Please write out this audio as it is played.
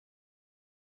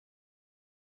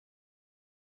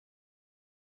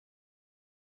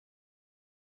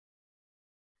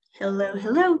Hello,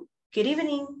 hello. Good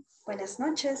evening. Buenas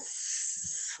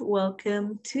noches.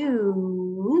 Welcome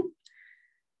to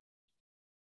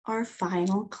our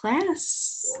final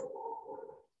class.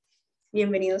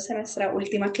 Bienvenidos a nuestra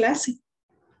última clase.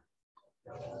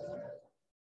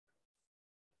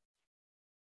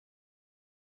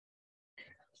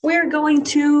 We're going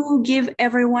to give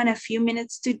everyone a few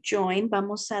minutes to join.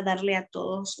 Vamos a darle a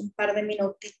todos un par de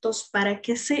minutitos para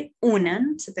que se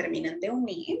unan, se terminen de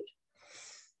unir.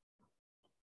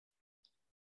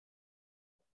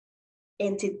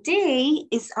 And today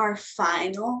is our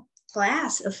final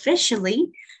class.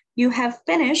 Officially, you have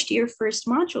finished your first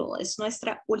module. Es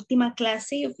nuestra última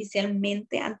clase y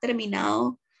oficialmente han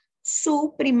terminado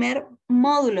su primer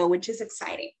módulo, which is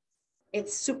exciting.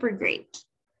 It's super great.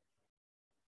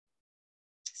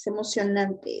 Es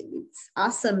emocionante. It's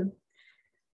awesome.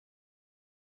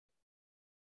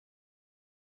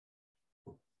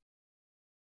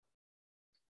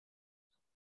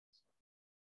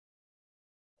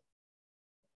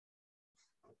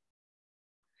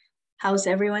 How's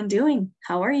everyone doing?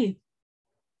 How are you?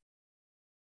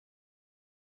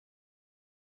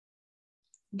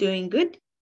 Doing good?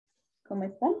 ¿Cómo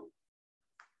están?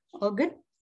 All good?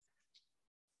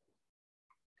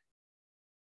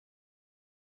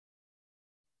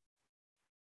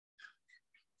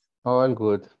 All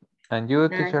good. And you,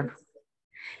 Nice. teacher?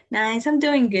 Nice, I'm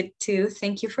doing good too.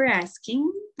 Thank you for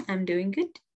asking. I'm doing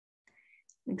good.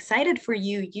 I'm excited for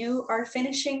you. You are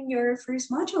finishing your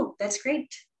first module. That's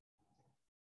great.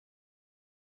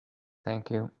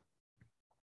 Thank you.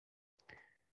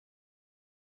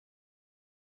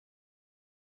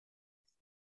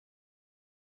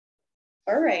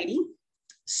 Alrighty.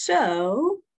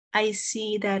 So, I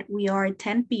see that we are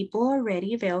 10 people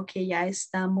already. Veo que ya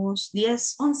estamos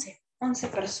 11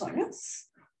 personas.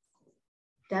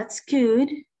 That's good.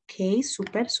 Okay,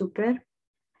 super, super.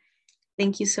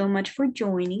 Thank you so much for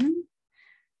joining.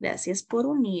 Gracias por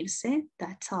unirse.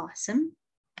 That's awesome.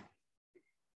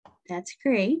 That's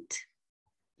great.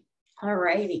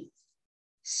 Alrighty.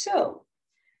 So,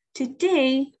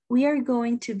 today we are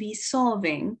going to be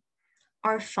solving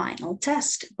our final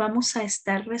test. Vamos a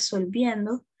estar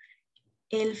resolviendo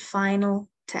el final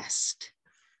test.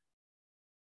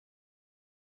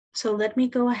 So let me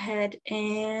go ahead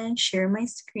and share my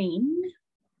screen.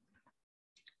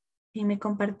 Déjenme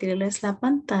compartirles la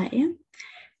pantalla.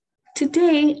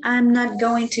 Today, I'm not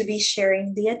going to be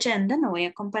sharing the agenda. No voy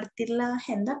a compartir la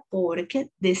agenda porque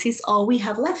this is all we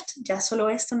have left. Ya solo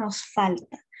esto nos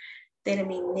falta.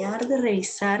 Terminar de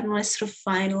revisar nuestro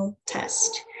final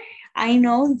test. I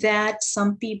know that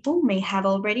some people may have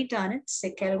already done it.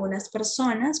 Sé que algunas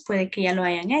personas puede que ya lo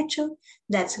hayan hecho.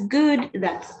 That's good.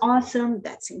 That's awesome.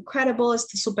 That's incredible.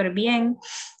 Está súper bien.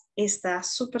 Está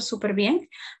súper, súper bien.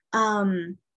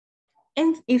 And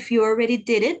if you already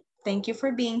did it, thank you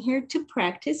for being here to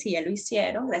practice. Si ya lo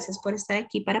hicieron, gracias por estar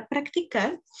aquí para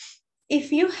practicar.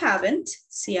 If you haven't,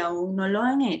 si aún no lo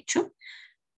han hecho,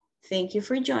 thank you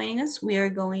for joining us. We are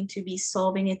going to be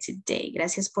solving it today.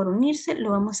 Gracias por unirse.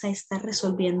 Lo vamos a estar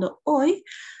resolviendo hoy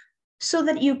so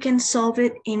that you can solve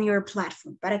it in your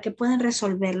platform, para que puedan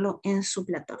resolverlo en su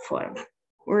plataforma.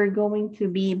 We're going to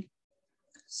be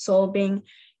solving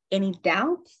any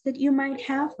doubts that you might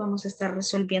have. Vamos a estar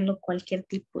resolviendo cualquier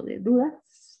tipo de dudas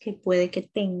que puede que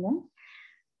tengan.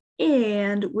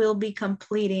 And we'll be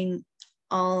completing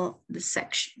all the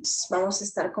sections. Vamos a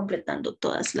estar completando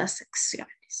todas las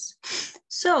secciones.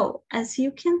 So, as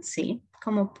you can see,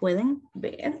 como pueden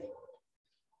ver,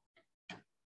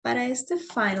 para este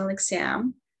final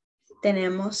exam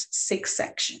tenemos 6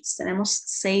 sections. Tenemos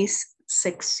 6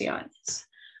 secciones.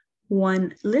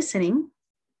 1 listening,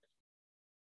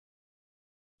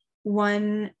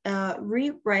 1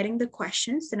 rewriting the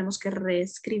questions. Tenemos que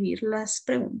reescribir las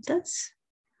preguntas.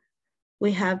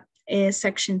 We have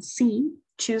section C,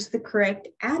 choose the correct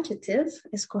adjective,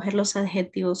 escoger los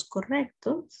adjetivos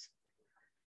correctos.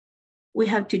 We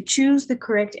have to choose the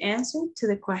correct answer to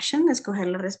the question,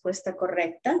 escoger la respuesta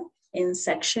correcta in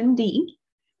section D.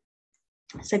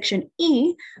 Section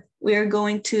E, we are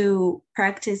going to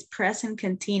practice present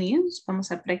continuous. Vamos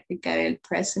a practicar el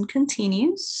present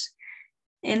continuous.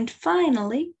 And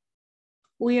finally,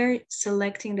 we are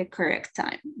selecting the correct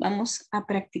time. Vamos a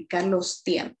practicar los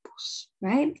tiempos,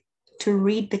 right? To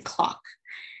read the clock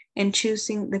and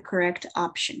choosing the correct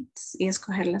options y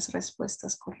escoger las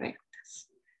respuestas correctas.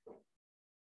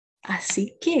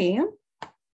 Así que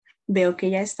veo que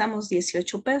ya estamos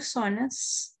 18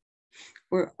 personas.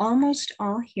 We're almost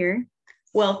all here.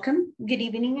 Welcome. Good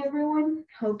evening, everyone.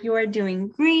 Hope you are doing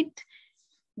great.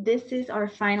 This is our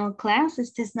final class.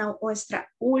 Esta es nuestra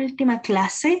última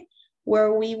clase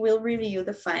where we will review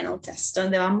the final test,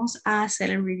 donde vamos a hacer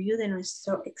el review de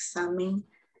nuestro examen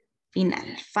final.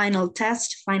 Final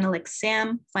test, final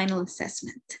exam, final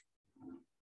assessment.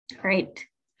 All right.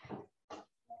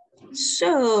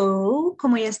 So,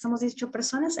 como ya estamos 18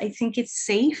 personas, I think it's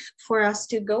safe for us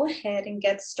to go ahead and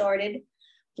get started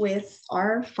with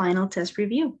our final test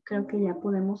review. Creo que ya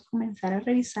podemos comenzar a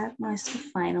revisar nuestro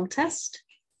final test.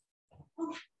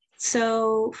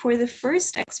 So, for the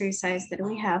first exercise that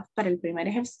we have, para el primer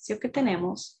ejercicio que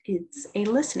tenemos, it's a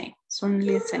listening. Es un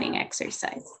listening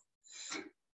exercise.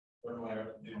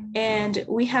 And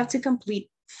we have to complete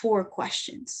 4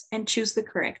 questions and choose the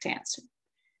correct answer.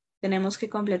 Tenemos que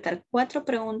completar 4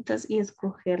 preguntas y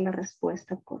escoger la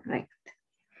respuesta correcta.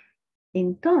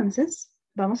 Entonces,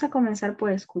 vamos a comenzar por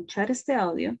escuchar este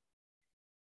audio.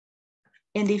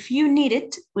 And if you need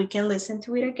it, we can listen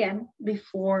to it again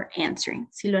before answering.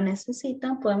 Si lo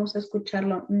necesitan, podemos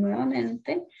escucharlo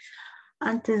nuevamente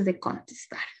antes de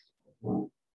contestar.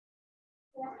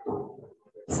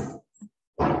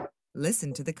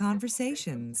 Listen to the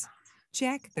conversations.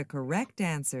 Check the correct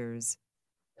answers.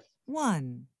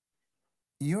 1.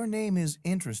 Your name is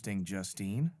interesting,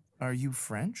 Justine. Are you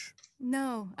French?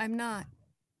 No, I'm not.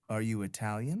 Are you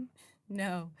Italian?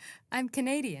 No, I'm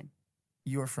Canadian.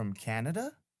 You're from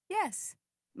Canada? Yes,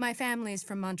 my family's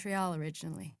from Montreal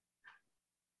originally.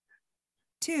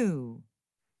 2.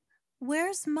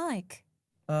 Where's Mike?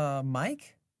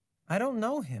 Mike? I don't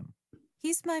know him.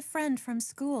 He's my friend from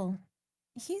school.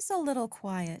 He's a little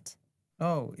quiet.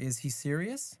 Oh, is he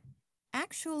serious?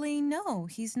 Actually, no,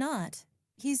 he's not.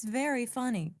 He's very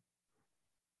funny.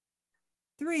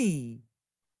 3.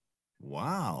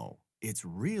 Wow, it's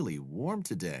really warm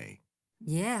today.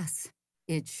 Yes,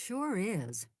 it sure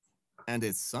is. And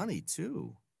it's sunny,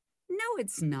 too. No,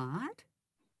 it's not.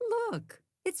 Look,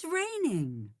 it's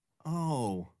raining.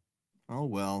 Oh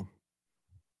well.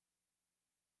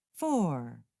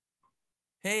 4.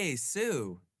 Hey,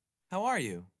 Sue. How are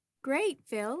you? Great,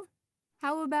 Phil.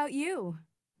 How about you?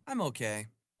 I'm okay.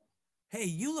 Hey,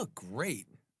 you look great.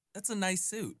 That's a nice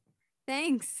suit.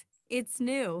 Thanks. It's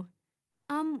new.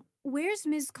 Where's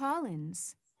Ms.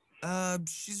 Collins?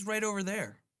 She's right over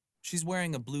there. She's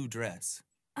wearing a blue dress.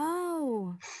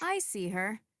 Oh, I see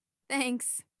her.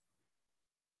 Thanks.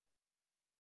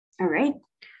 All right.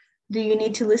 Do you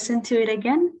need to listen to it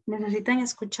again? ¿Necesitan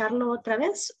escucharlo otra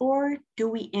vez? Or do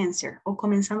we answer? ¿O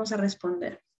comenzamos a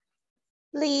responder?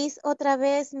 Please, otra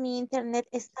vez, mi internet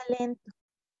está lento.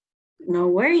 No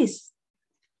worries.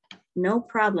 No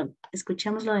problem.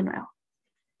 Escuchémoslo de nuevo.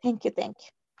 Thank you, thank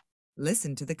you.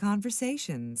 Listen to the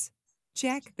conversations.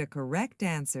 Check the correct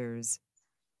answers.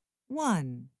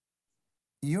 1.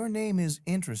 Your name is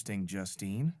interesting,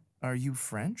 Justine. Are you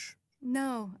French?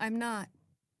 No, I'm not.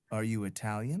 Are you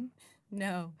Italian?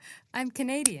 No, I'm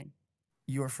Canadian.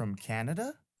 You're from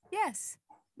Canada? Yes,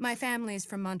 my family's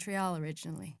from Montreal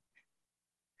originally.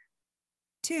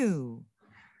 2.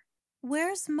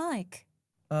 Where's Mike?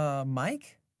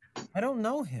 Mike? I don't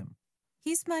know him.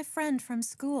 He's my friend from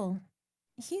school.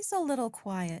 He's a little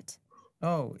quiet.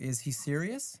 Oh, is he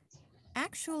serious?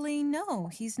 Actually, no,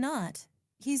 he's not.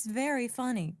 He's very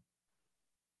funny.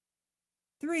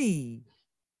 3.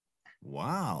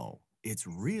 Wow, it's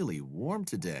really warm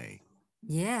today.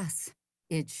 Yes,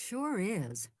 it sure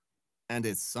is. And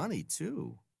it's sunny,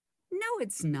 too. No,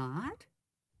 it's not.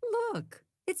 Look,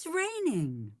 it's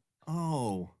raining.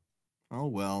 Oh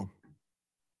well.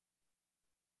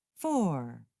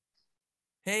 4.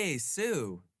 Hey,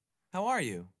 Sue. How are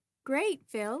you? Great,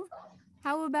 Phil.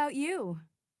 How about you?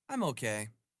 I'm okay.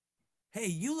 Hey,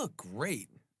 you look great.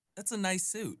 That's a nice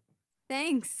suit.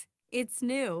 Thanks. It's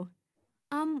new.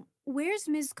 Where's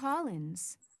Ms.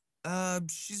 Collins?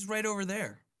 She's right over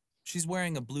there. She's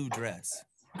wearing a blue dress.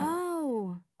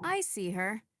 Oh, I see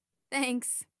her.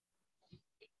 Thanks.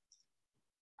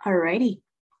 Alrighty.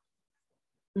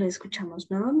 Lo escuchamos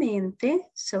nuevamente.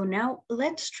 So now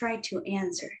let's try to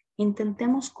answer.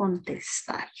 Intentemos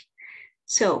contestar.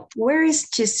 So where is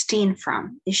Justine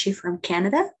from? Is she from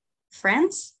Canada,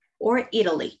 France, or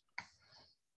Italy?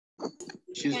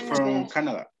 She's from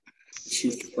Canada.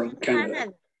 She's from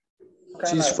Canada.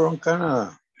 She's from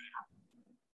Canada.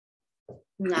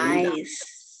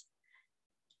 Nice.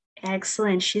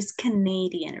 Excellent. She's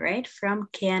Canadian, right? From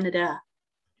Canada.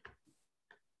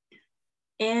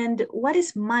 And what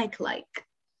is Mike like?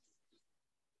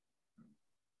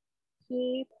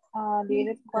 He's a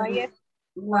little quiet,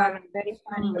 but very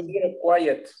funny. A little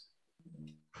quiet,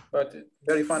 but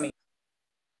very funny.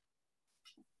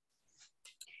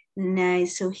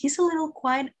 Nice. So he's a little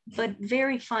quiet, but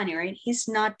very funny, right? He's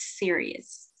not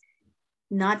serious.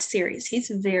 Not serious. He's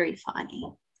very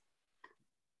funny.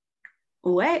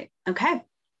 Wait, okay.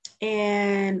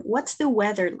 And what's the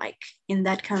weather like in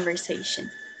that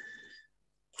conversation?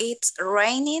 It's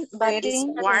raining, but it's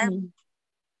warm.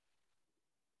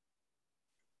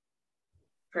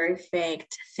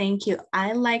 Perfect. Thank you.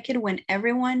 I like it when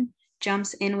everyone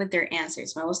jumps in with their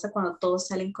answers. Me gusta cuando todos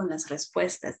salen con las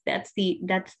respuestas. That's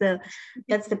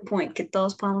the point, que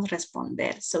todos podamos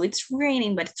responder. So it's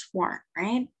raining, but it's warm,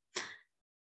 right?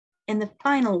 And the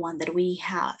final one that we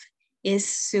have, is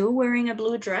Sue wearing a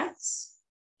blue dress?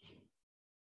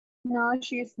 No,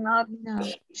 she's not. No,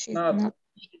 she's not.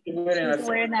 She's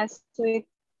wearing a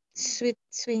sweet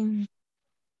swim.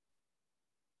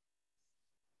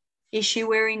 Is she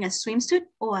wearing a swimsuit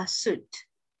or a suit?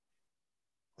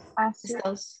 A suit.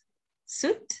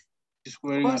 Suit? She's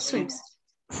wearing or a suit.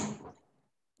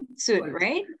 Suit,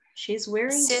 right? She's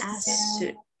wearing a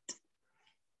suit.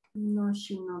 No,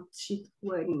 she's not. She's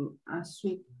wearing a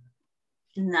suit.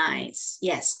 Nice.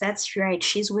 Yes, that's right.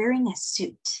 She's wearing a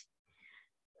suit.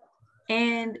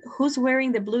 And who's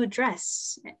wearing the blue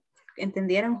dress?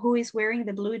 ¿Entendieron who is wearing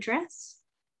the blue dress?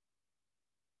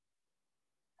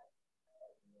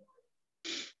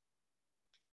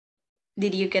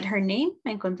 Did you get her name?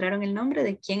 ¿Encontraron el nombre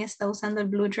de quién está usando el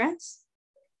blue dress?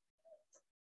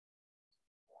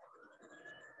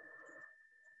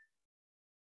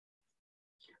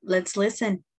 Let's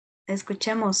listen.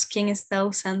 Escuchemos quién está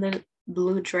usando el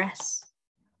blue dress.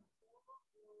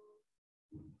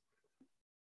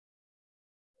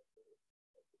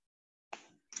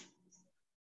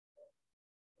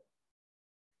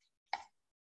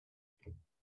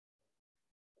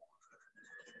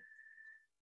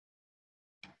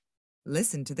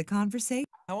 Listen to the conversation.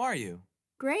 How are you?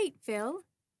 Great, Phil.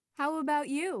 How about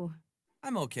you?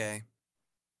 I'm okay.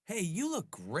 Hey, you look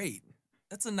great.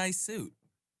 That's a nice suit.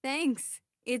 Thanks.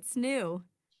 It's new.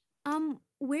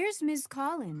 Where's Ms.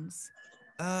 Collins?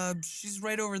 She's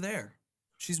right over there.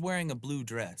 She's wearing a blue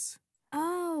dress.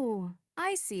 Oh,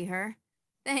 I see her.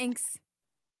 Thanks.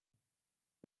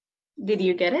 Did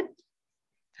you get it?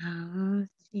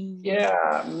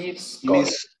 Yeah, Miss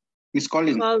Collins.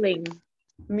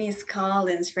 Miss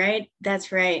Collins, right?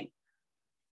 That's right.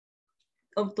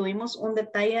 Obtuvimos un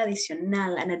detalle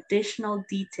adicional, an additional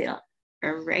detail.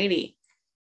 Alrighty.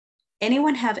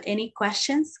 Anyone have any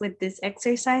questions with this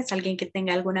exercise? ¿Alguien que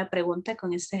tenga alguna pregunta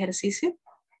con este ejercicio?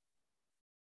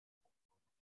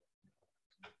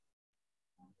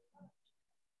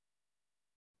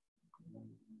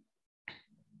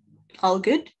 All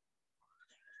good?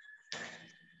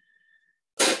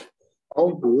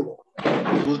 All good.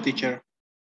 Good, teacher.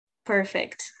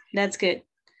 Perfect. That's good.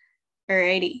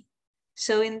 Alrighty.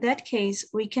 So in that case,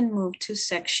 we can move to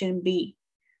section B.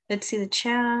 Let's see the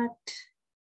chat.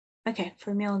 Okay,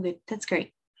 for me, all good. That's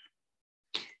great.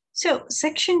 So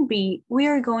section B, we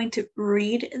are going to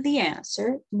read the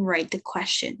answer and write the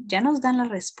question. Ya nos dan la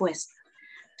respuesta.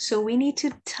 So we need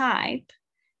to type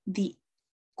the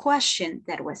question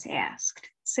that was asked.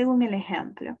 Según el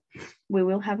ejemplo, we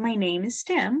will have my name is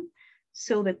Tim.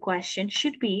 So the question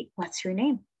should be, what's your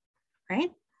name?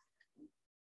 Right?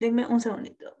 Denme un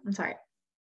segundito. I'm sorry.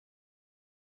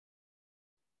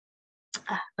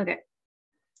 Okay,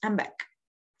 I'm back.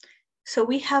 So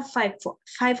we have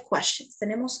five questions.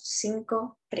 Tenemos 5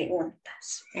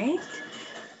 preguntas, right?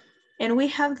 And we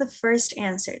have the first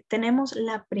answer. Tenemos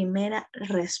la primera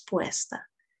respuesta.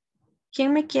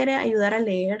 ¿Quién me quiere ayudar a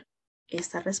leer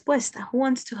esta respuesta? Who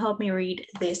wants to help me read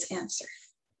this answer?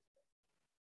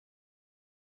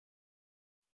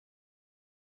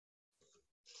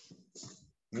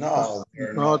 No,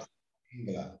 they're not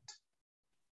England.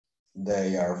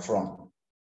 They are from.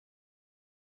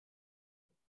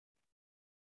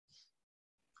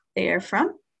 They are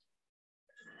from?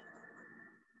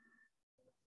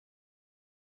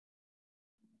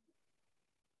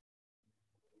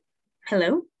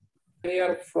 Hello? They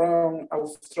are from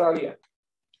Australia.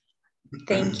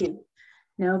 Thank you.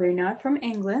 No, they're not from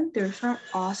England. They're from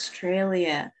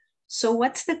Australia. So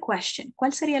what's the question?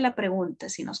 ¿Cuál sería la pregunta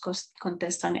si nos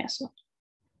contestan eso?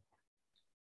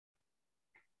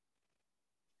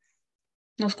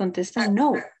 Nos contestan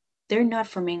no. They're not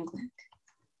from England.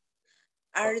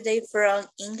 Are they from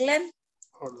England?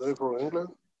 Are they from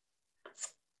England?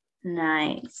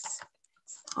 Nice.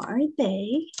 Are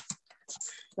they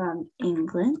from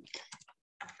England?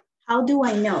 How do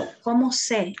I know? ¿Cómo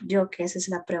sé yo que esa es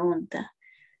la pregunta?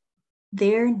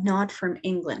 They're not from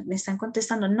England. Me están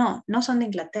contestando no, no son de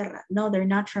Inglaterra. No, they're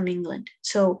not from England.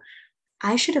 So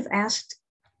I should have asked,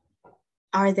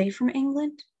 are they from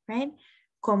England? Right?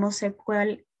 ¿Cómo sé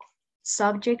cuál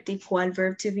subject y cuál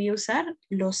verb to be usar?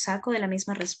 Lo saco de la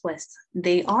misma respuesta.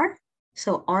 They are.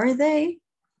 So are they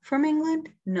from England?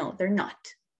 No, they're not,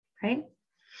 right?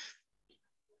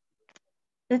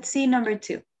 Let's see number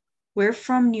 2. We're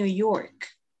from New York.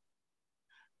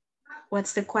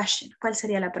 What's the question? ¿Cuál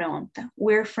sería la pregunta?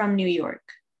 We're from New York.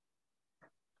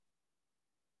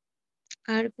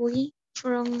 Are we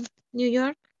from New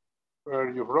York? Where are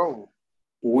you from?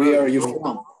 Where are you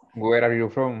from? Where are you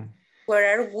from?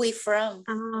 Where are we from?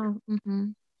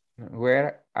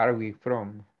 Where are we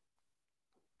from?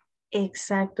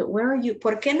 Exacto. Where are you?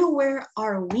 ¿Por qué no where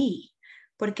are we?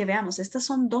 Porque veamos, estas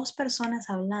son dos personas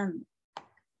hablando.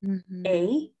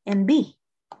 A and B,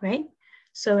 right?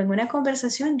 So, en una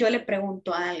conversación yo le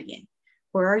pregunto a alguien,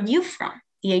 where are you from?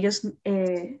 Y ellos,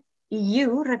 y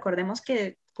you, recordemos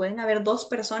que pueden haber dos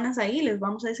personas ahí, les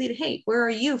vamos a decir, hey, where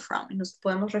are you from? Y nos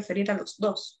podemos referir a los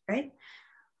dos, right?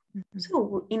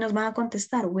 So, y nos van a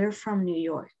contestar, we're from New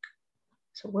York.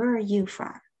 So, where are you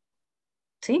from?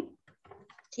 ¿Sí?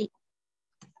 Sí.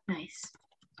 Nice.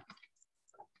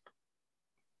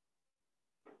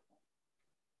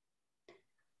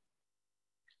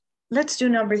 Let's do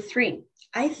number 3.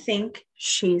 I think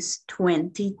she's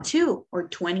 22 or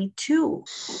 22.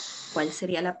 ¿Cuál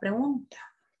sería la pregunta?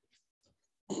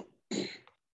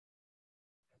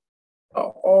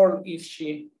 How old is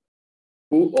she?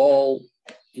 Who old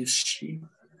is she?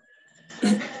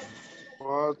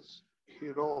 What's he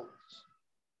old?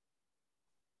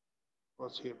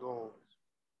 What's he old?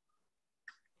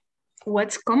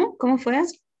 ¿Cómo? ¿Cómo fue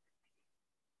eso?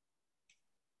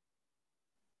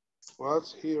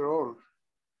 What's he old?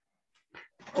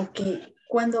 Ok,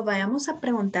 cuando vayamos a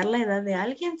preguntar la edad de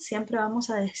alguien, siempre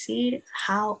vamos a decir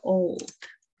how old.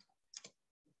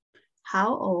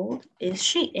 How old is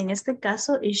she? En este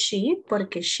caso, is she,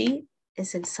 porque she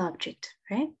es el subject,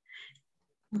 right?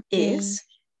 Is,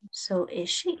 so is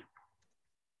she.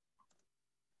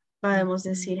 Podemos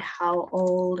decir how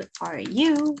old are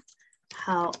you?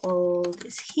 How old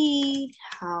is he?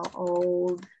 How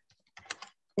old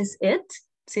is it?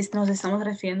 Si nos estamos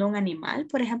refiriendo a un animal,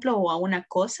 por ejemplo, o a una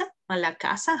cosa, a la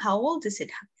casa, how old is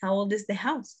it? How old is the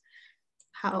house?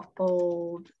 How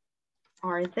old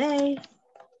are they?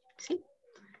 ¿Sí?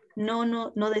 No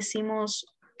decimos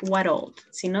what old,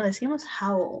 sino decimos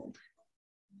how old.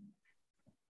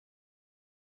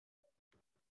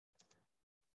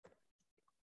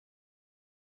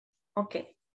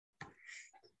 Okay.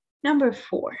 Number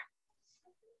 4.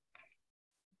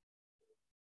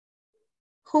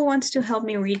 Who wants to help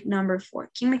me read number 4?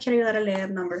 ¿Quién me quiere ayudar a leer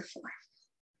number 4?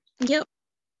 Yo.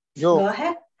 Go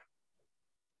ahead.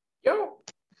 Yo.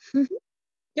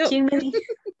 ¿Quién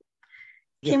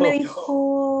me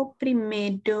dijo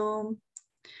primero?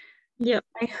 Yo.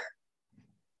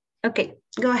 Okay,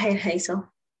 go ahead, Hazel.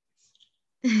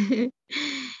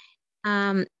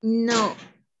 No,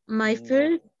 my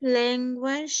first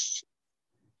language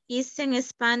isn't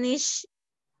Spanish,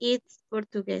 it's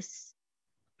Portuguese.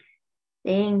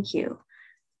 Thank you.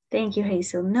 Thank you,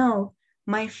 Hazel. No,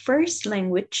 my first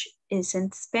language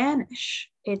isn't Spanish.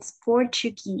 It's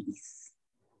Portuguese.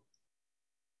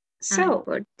 So,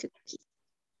 Portuguese.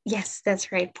 Yes,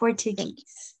 that's right,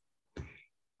 Portuguese.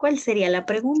 ¿Cuál sería la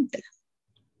pregunta?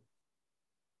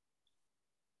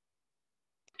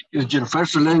 Is your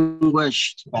first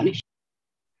language Spanish?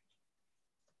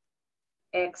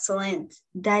 Excellent.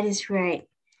 That is right.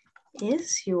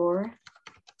 Is your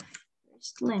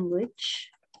first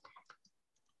language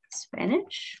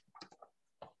Spanish?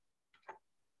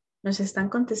 Nos están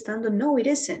contestando, no, it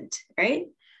isn't, right?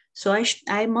 So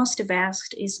I must have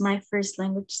asked, is your first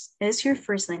language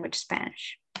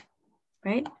Spanish?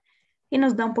 Right? Y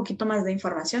nos da un poquito más de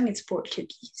información, it's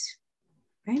Portuguese,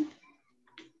 right?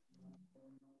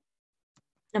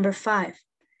 Number 5.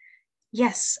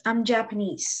 Yes, I'm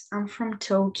Japanese. I'm from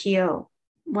Tokyo.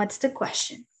 What's the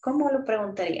question? ¿Cómo lo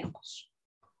preguntaríamos?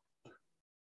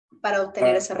 Para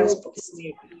obtener esa respuesta.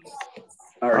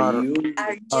 Are you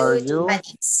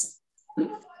Japanese?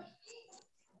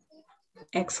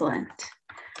 Excellent.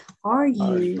 Are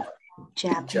you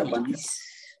Japanese?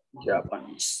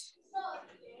 Japanese.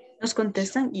 Nos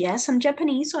contestan, yes, I'm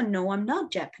Japanese, or no, I'm not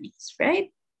Japanese,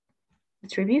 right?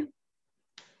 Let's review.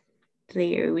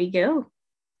 There we go.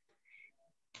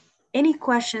 Any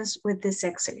questions with this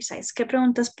exercise? ¿Qué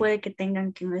preguntas puede que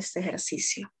tengan en este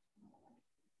ejercicio?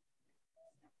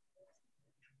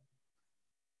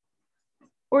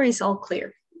 Or is all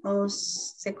clear? ¿O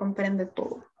se comprende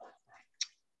todo?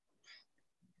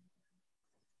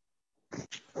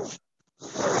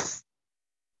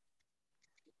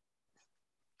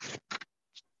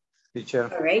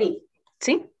 Teacher. Alrighty.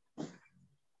 ¿Sí? O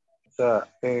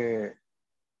sea,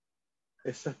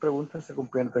 esas preguntas se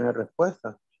cumplieron en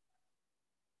respuesta.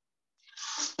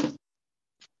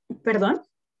 ¿Perdón?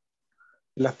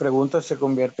 Las preguntas se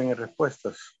convierten en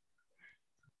respuestas.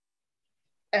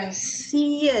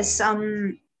 Así es.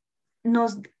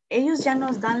 Ellos ya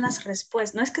nos dan las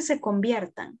respuestas. No es que se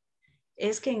conviertan.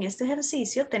 Es que en este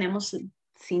ejercicio tenemos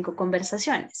 5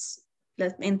 conversaciones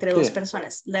entre dos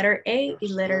personas. Letter A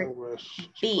y letter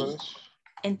B.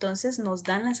 Entonces nos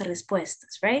dan las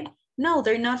respuestas, right? No,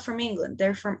 they're not from England.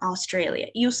 They're from Australia.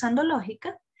 Y usando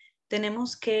lógica,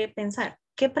 tenemos que pensar,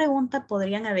 ¿qué pregunta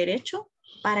podrían haber hecho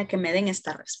para que me den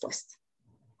esta respuesta?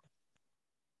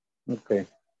 Okay.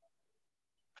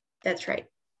 That's right.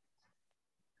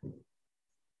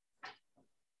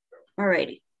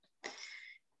 Alrighty.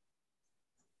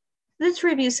 Let's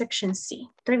review section C.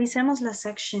 Revisemos la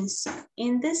section C.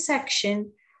 In this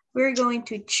section, we're going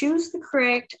to choose the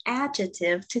correct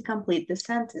adjective to complete the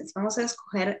sentence. Vamos a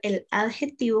escoger el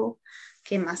adjetivo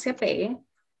que más se apegue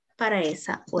para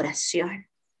esa oración.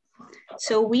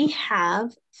 So we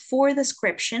have 4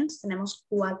 descriptions. Tenemos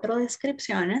 4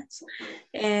 descripciones.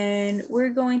 And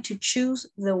we're going to choose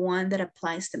the one that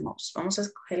applies the most. Vamos a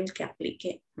escoger el que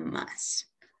aplique más.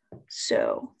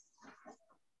 So,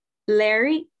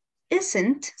 Larry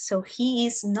isn't, so he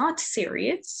is not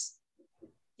serious.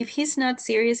 If he's not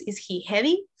serious, is he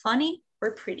heavy, funny,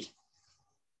 or pretty?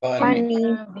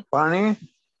 Funny. Funny.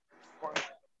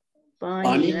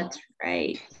 Funny, that's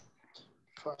right.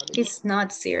 He's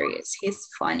not serious, he's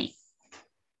funny.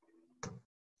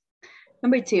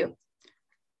 Number 2,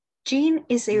 Jean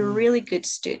is a really good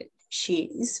student.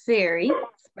 She is very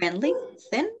friendly,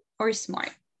 thin, or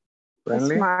smart?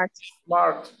 Friendly. Smart.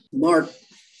 Smart. Smart.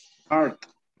 Smart.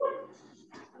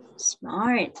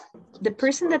 Smart. The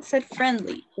person that said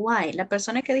friendly. Why? La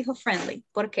persona que dijo friendly.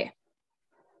 ¿Por qué?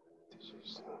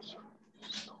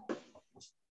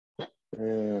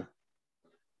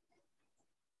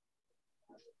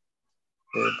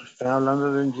 ¿Están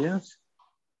hablando de un jeans?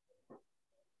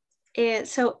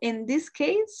 So, in this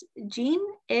case, Jean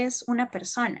es una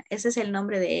persona. Ese es el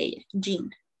nombre de ella, Jean.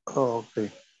 Oh,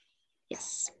 okay.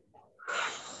 Yes.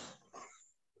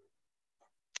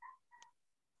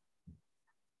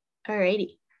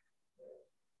 Alrighty.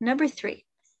 Number 3.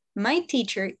 My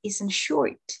teacher isn't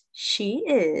short. She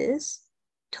is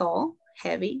tall,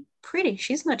 heavy, pretty.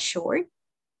 She's not short.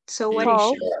 So what is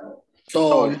she?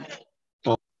 Tall.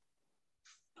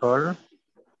 Tall.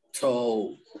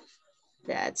 Tall.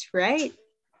 That's right.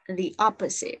 The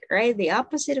opposite, right? The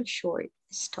opposite of short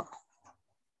is tall.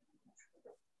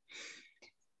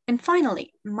 And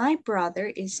finally, my brother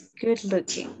is good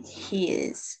looking. He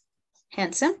is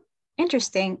handsome,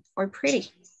 interesting, or pretty.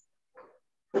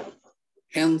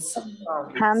 Handsome.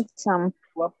 Handsome.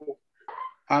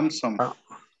 Handsome.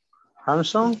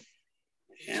 Handsome.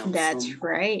 That's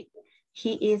right.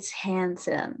 He is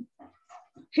handsome.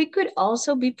 He could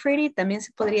also be pretty. También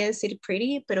se podría decir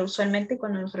pretty, pero usualmente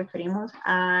cuando nos referimos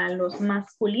a los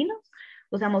masculinos,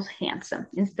 usamos handsome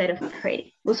instead of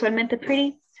pretty. Usualmente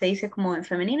pretty se dice como en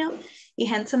femenino y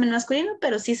handsome en masculino,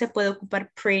 pero sí se puede ocupar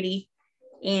pretty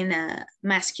in a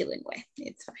masculine way.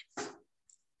 It's fine.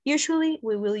 Usually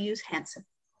we will use handsome.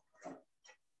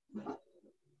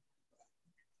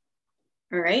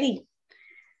 Alrighty.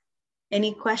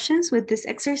 Any questions with this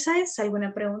exercise?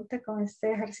 ¿Alguna pregunta con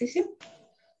este ejercicio?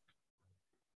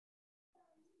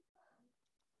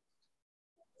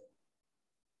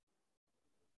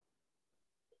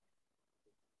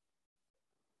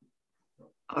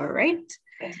 All right.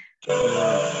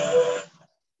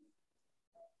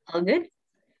 All good?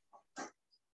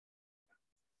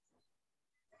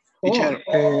 Teacher,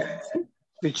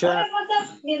 teacher.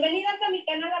 Bienvenidos a mi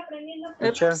canal Aprendiendo.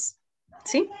 Teacher.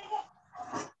 ¿Sí?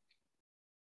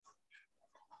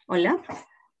 Hola.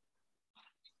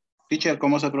 Teacher,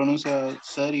 ¿cómo se pronuncia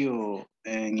serio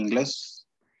en inglés?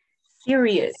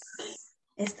 Serious.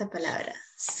 Esta palabra.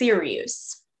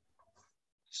 Serious.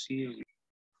 Sí.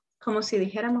 Como si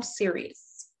dijéramos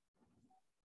serious.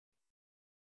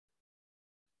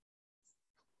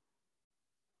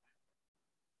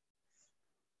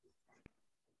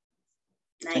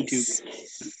 Nice. Thank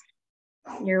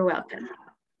you. You're welcome.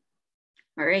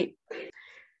 All right.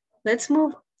 Let's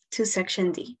move to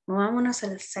section D. Vámonos a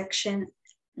la section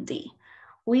D.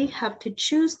 We have to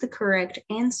choose the correct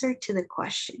answer to the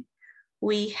question.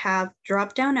 We have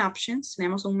drop-down options.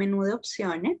 Tenemos un menú de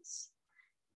opciones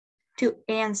to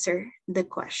answer the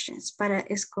questions, para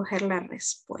escoger la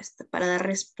respuesta, para dar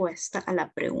respuesta a la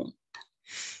pregunta.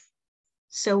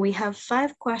 So we have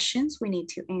 5 questions we need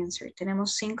to answer.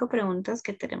 Tenemos 5 preguntas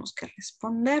que tenemos que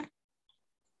responder.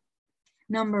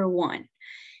 Number 1,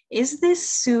 is this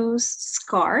Sue's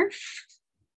scarf?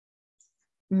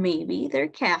 Maybe they're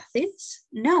Kathy's.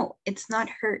 No, it's not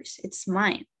hers, it's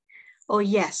mine. Oh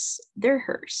yes, they're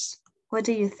hers. What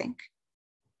do you think?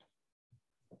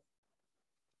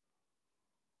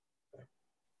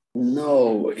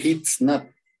 No, it's not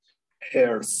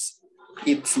hers.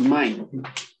 It's mine.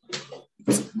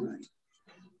 It's mine.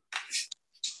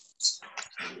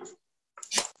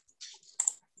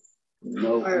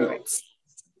 No, All right.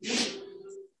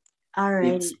 All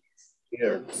right. It's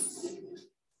hers.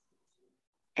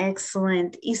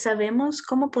 Excellent. Y sabemos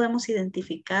cómo podemos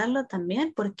identificarlo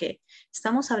también porque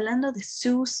estamos hablando de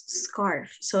Sue's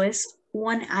scarf. So es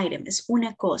one item, es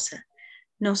una cosa.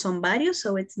 No son varios,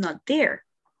 so it's not there,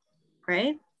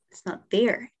 right? It's not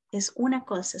there. Es una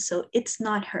cosa, so it's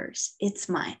not hers, it's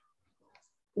mine.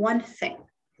 One thing.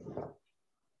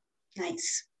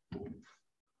 Nice.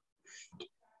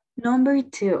 Number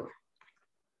 2.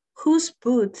 Whose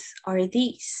boots are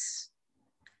these?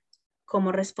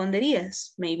 ¿Cómo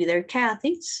responderías? Maybe they're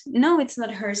Kathy's. No, it's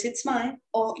not hers, it's mine.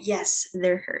 Oh, yes,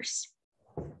 they're hers.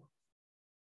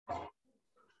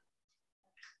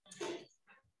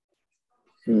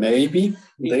 Maybe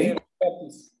they.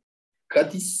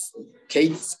 Katie's.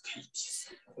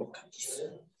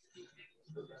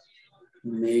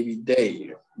 Maybe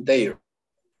they.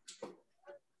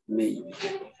 Maybe.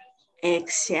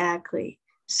 Exactly.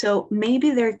 So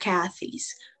maybe they're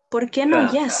Kathy's. ¿Por qué no?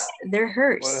 Yes, they're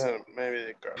hers. Maybe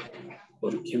the car.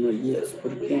 ¿Por qué no? Yes,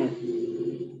 ¿por qué?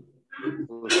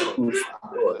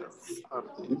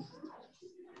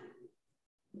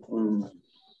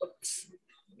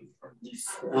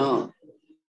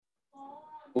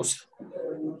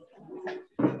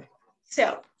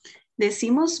 So,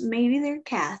 decimos maybe they're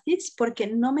Kathy's porque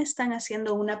no me están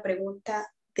haciendo una pregunta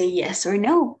de yes or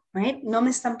no, right? No me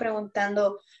están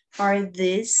preguntando, are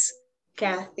these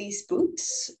Kathy's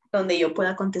boots? Donde yo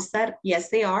pueda contestar, yes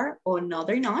they are, o no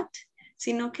they're not,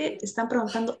 sino que están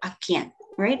preguntando a quién,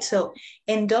 right? So,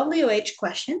 en WH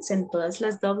questions, en todas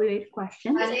las WH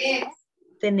questions,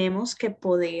 tenemos que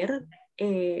poder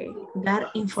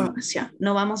dar información.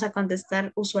 No vamos a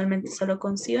contestar usualmente solo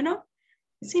con sí o no,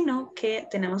 sino que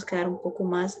tenemos que dar un poco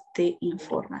más de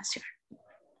información.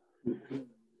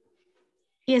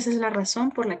 Y esa es la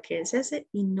razón por la que es ese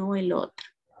y no el otro.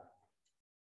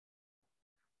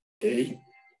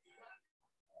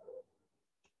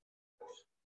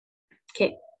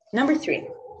 Okay, number 3.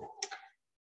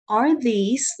 Are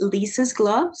these Lisa's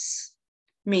gloves?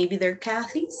 Maybe they're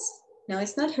Kathy's. No,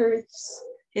 it's not hers.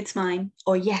 It's mine.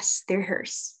 Oh, yes, they're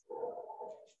hers.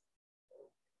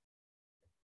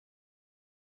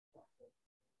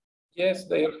 Yes,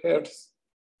 they are hers.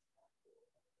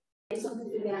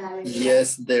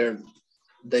 Yes, they're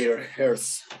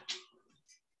hers.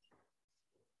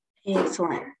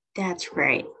 Excellent. That's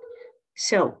right.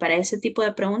 So, para ese tipo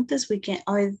de preguntas, we can,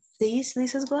 are these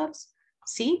Lisa's gloves?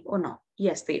 Sí o no?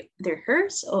 Yes, they're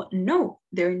hers, or no,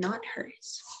 they're not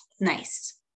hers.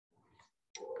 Nice.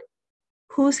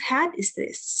 Whose hat is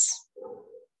this?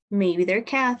 Maybe they're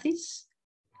Kathy's.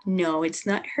 No, it's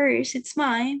not hers, it's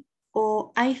mine.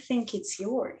 Or I think it's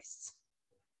yours.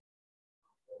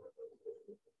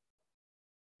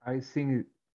 I think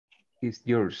it's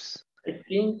yours. I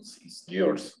think it's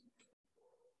yours.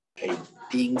 I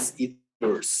think it's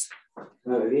yours.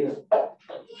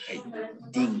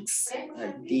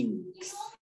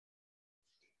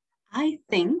 I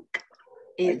think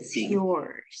it's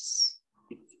yours.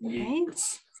 Okay.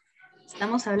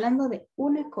 Estamos hablando de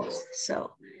una cosa.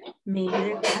 So, maybe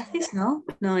they're Kathy's. No,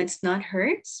 it's not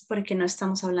hers. Porque no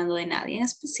estamos hablando de nadie en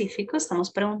específico.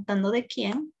 Estamos preguntando de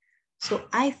quién. So,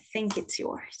 I think it's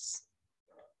yours.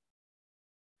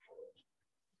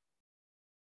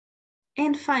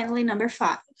 And finally, number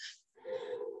 5.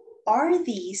 Are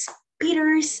these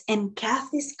Peter's and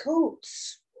Kathy's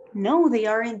coats? No, they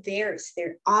aren't theirs.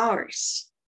 They're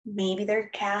ours. Maybe they're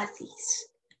Kathy's.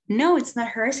 No, it's not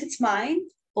hers. It's mine.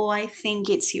 Oh, I think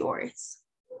it's yours.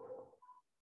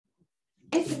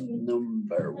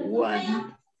 Number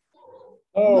 1.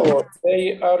 Oh,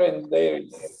 they aren't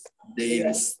theirs.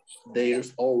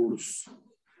 There's ours.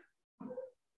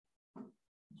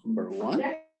 Number 1.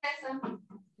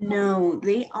 No,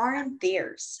 they aren't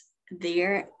theirs.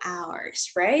 They're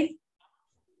ours, right?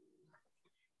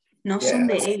 No son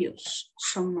de ellos,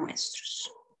 son nuestros.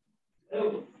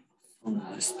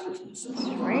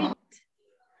 Right?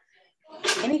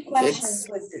 Any questions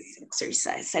with this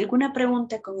exercise? ¿Alguna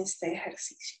pregunta con este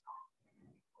ejercicio?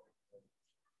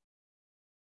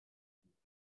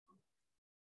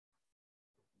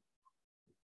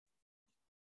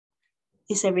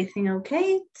 Is everything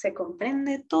okay? ¿Se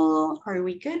comprende todo? Are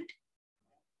we good?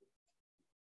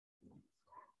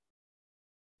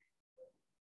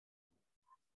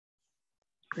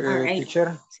 All right.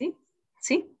 Teacher, ¿Sí?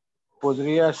 ¿Sí?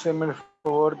 ¿podría hacerme el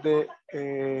favor de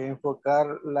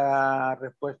enfocar las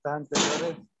respuestas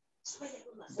anteriores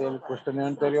del cuestionario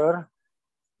anterior.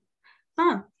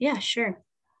 Ah, yeah, sure.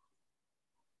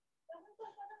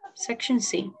 Section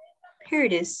C. Here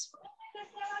it is.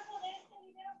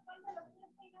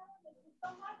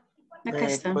 Acá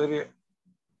está.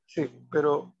 Sí,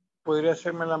 pero podría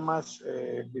hacérmela más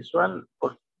visual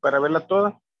para verla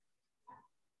toda.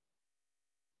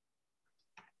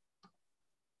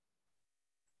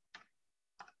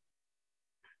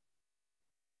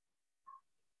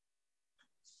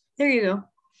 There you go.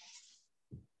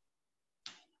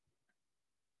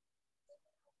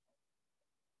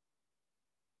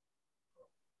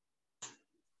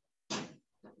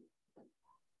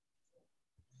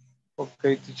 Ok,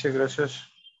 teacher, gracias.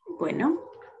 Bueno.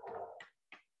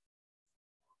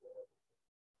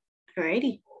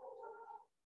 Alrighty.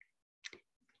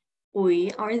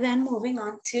 We are then moving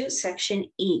on to section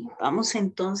E. Vamos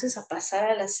entonces a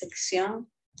pasar a la sección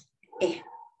E.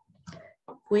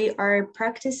 We are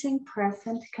practicing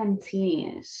present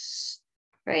continuous.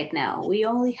 Right now, we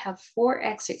only have 4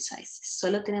 exercises.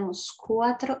 Solo tenemos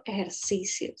 4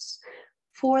 ejercicios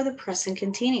for the present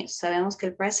continuous. Sabemos que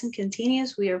el present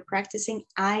continuous, we are practicing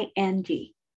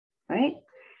ing, right?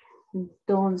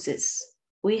 Entonces,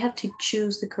 we have to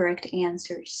choose the correct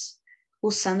answers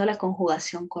usando la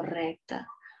conjugación correcta.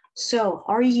 So,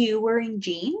 are you wearing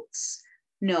jeans?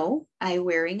 No, I'm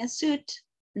wearing a suit.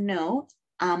 No,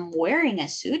 I'm wearing a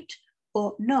suit.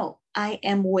 Or no, I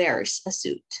am wears a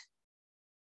suit.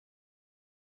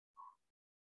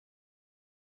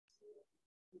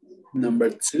 Number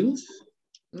 2.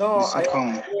 No, I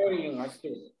am wearing a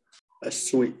suit. A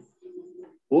suit.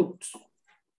 Oops.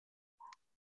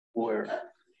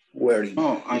 Wearing.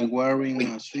 Oh, I'm wearing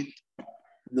a suit.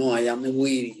 No, I am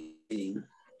wearing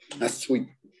a suit.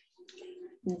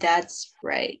 That's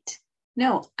right.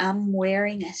 No, I'm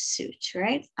wearing a suit,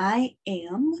 right? I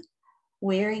am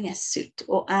wearing a suit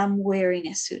o I'm wearing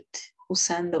a suit.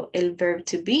 Usando el verb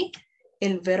to be,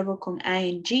 el verbo con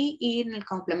ing y en el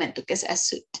complemento que es a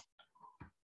suit.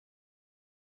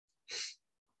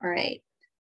 All right.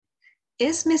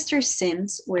 Is Mr.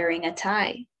 Sims wearing a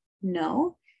tie?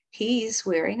 No, he's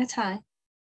wearing a tie.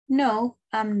 No,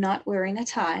 I'm not wearing a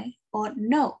tie. Or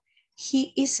no,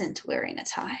 he isn't wearing a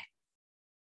tie.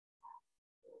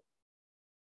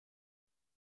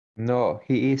 No,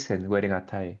 he isn't wearing a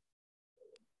tie.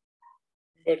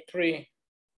 Number 3.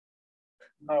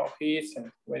 No, he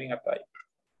isn't wearing a tie.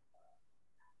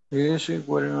 Is he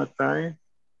wearing a tie?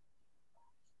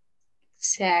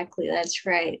 Exactly, that's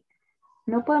right.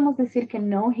 No podemos decir que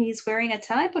no, he's wearing a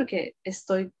tie porque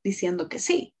estoy diciendo que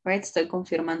sí, right? Estoy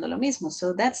confirmando lo mismo.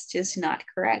 So that's just not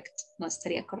correct. No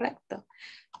estaría correcto.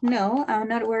 No, I'm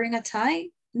not wearing a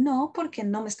tie. No, porque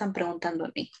no me están preguntando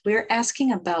a mí. We're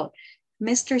asking about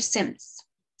Mr. Sims.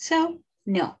 So,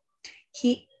 no,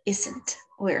 he isn't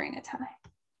wearing a tie.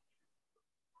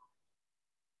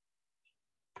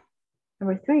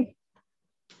 Number 3.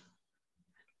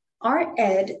 Are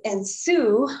Ed and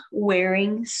Sue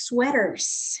wearing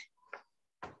sweaters?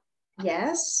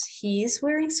 Yes, he's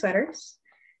wearing sweaters.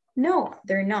 No,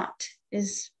 they're not.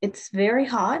 It's very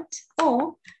hot.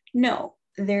 Oh, no,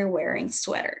 they're wearing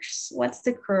sweaters. What's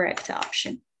the correct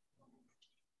option?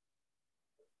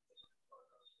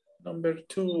 Number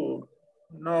 2.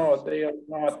 No, they are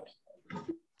not.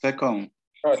 Second.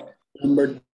 Hot.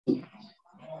 Number 2.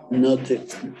 Not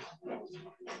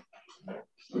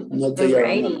they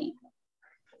are not.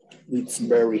 It's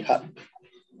very hot.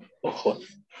 Oh, hot.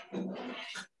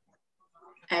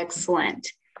 Excellent.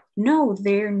 No,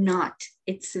 they're not.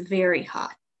 It's very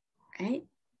hot, right?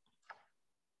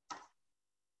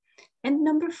 And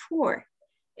number 4,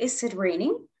 is it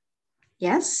raining?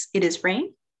 Yes, it is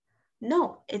rain.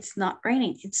 No, it's not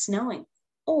raining, it's snowing.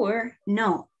 Or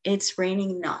no, it's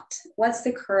raining not. What's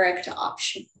the correct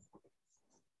option?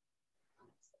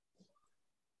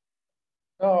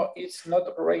 No, it's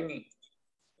not raining.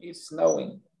 It's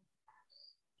snowing.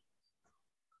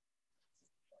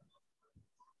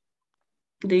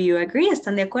 Do you agree?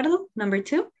 ¿Están de acuerdo? Number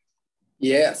 2?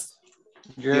 Yes.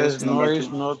 Yes, no, it's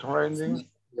not raining.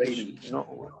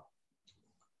 No.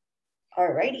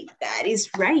 Alrighty, that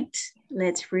is right.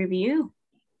 Let's review.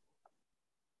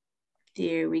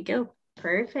 There we go.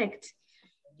 Perfect.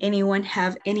 Anyone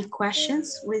have any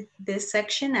questions with this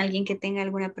section? ¿Alguien que tenga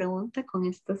alguna pregunta con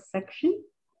esta section?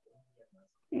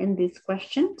 And these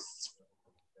questions?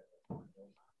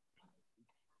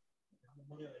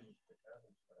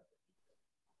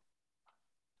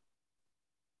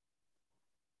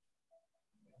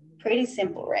 Pretty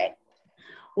simple, right?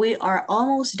 We are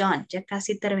almost done. Ya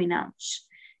casi terminamos.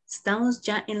 Estamos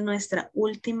ya en nuestra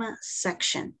última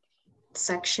section,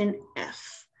 section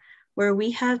F, where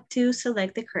we have to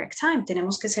select the correct time.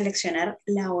 Tenemos que seleccionar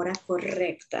la hora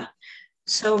correcta.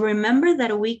 So remember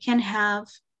that we can have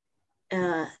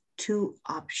two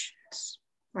options,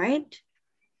 right?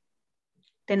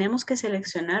 Tenemos que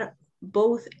seleccionar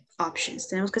both options.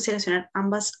 Tenemos que seleccionar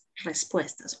ambas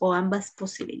respuestas o ambas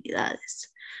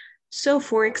posibilidades. So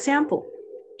for example,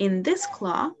 in this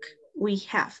clock, we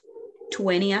have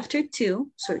 20 after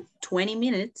 2, so 20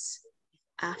 minutes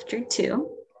after 2,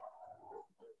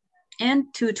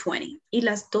 and 2:20, y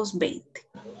las 2:20.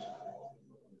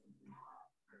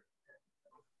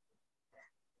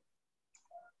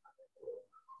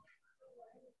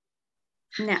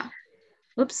 Now,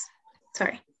 oops,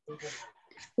 sorry.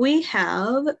 We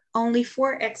have only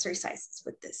 4 exercises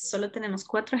with this. Solo tenemos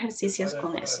 4 ejercicios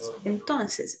con esto.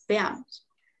 Entonces, veamos.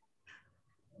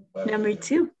 Number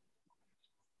 2.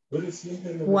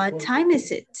 What time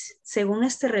is it? Según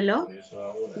este reloj,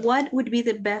 what would be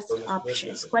the best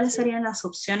options? ¿Cuáles serían las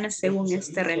opciones según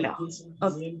este reloj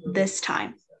of this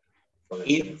time?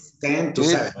 It's 10 to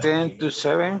 7. 10 to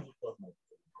 7.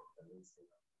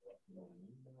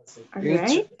 All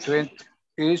right.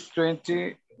 It's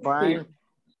 25.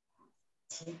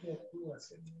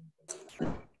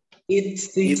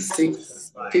 It's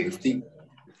 6:50.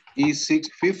 It's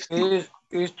 6:50.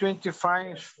 It's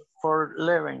 25 for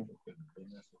 11.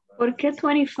 ¿Por qué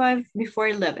 25 before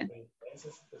 11?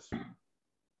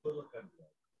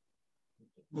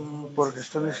 Porque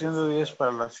están diciendo 10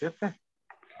 para las 7.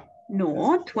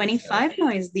 No, 25 no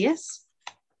es 10.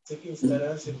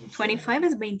 25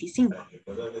 es 25.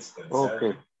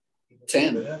 Okay.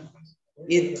 10.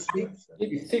 It's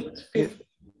 6:50.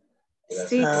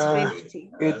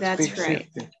 6:50. That's 6:50. right.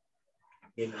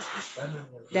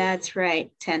 That's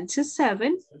right. 10 to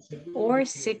 7 or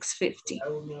 6:50.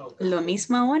 Lo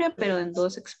mismo ahora, pero en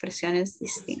dos expresiones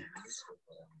distintas.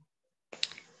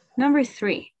 Number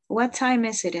 3. What time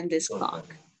is it in this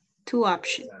clock? 2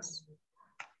 options.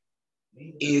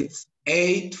 It's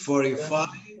 8:45.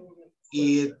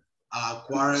 It's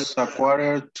a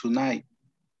quarter to 9.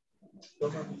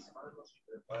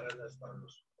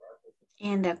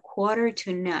 And a quarter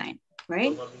to 9,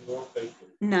 right?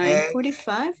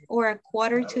 9:45 or a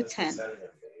quarter to 10?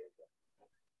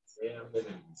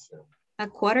 A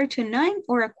quarter to 9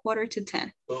 or a quarter to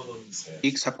 10?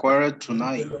 It's a quarter to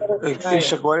 9.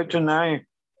 It's a quarter to 9.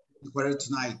 quarter to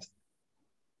 9.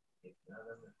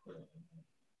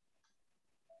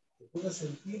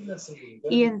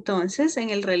 Y entonces en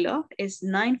el reloj es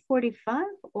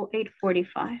 9:45 o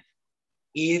 8:45?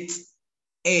 It's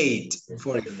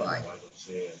 8:45.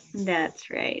 That's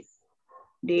right.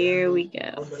 There we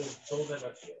go.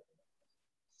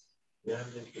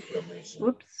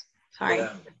 Whoops, sorry.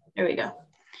 There we go.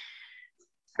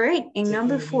 Great. In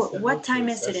number 4, what time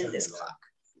is it in this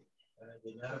clock?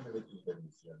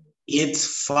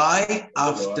 It's 5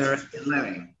 after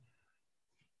 11.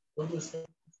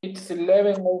 It's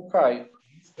 11:05.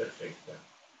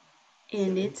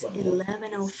 And it's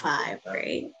 11:05,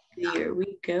 right? There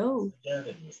we go.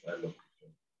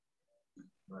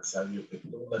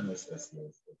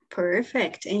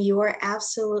 Perfect. And you are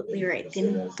absolutely right.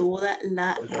 Tienen toda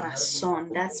la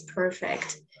razón. That's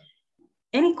perfect.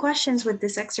 Any questions with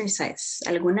this exercise?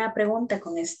 ¿Alguna pregunta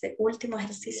con este último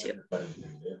ejercicio?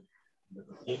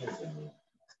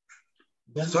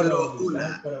 Solo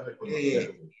una.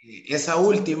 Esa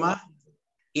última,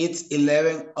 it's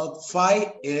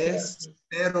 11:05 es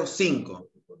 05.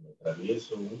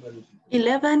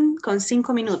 11 con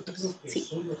 5 minutos. Sí.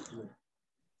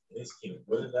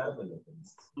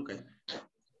 Okay.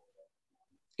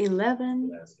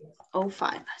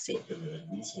 11:05. Sí.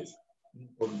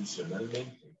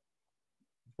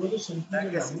 Que si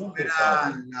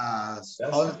fueran las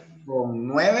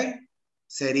 11:09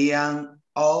 serían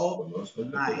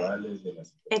 09.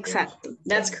 Exacto.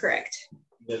 That's correct.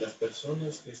 De las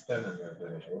personas que están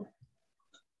alrededor.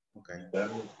 Okay.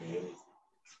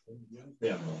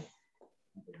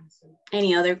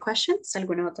 Any other questions?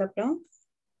 ¿Alguna otra pregunta?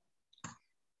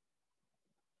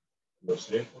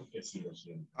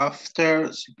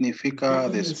 After significa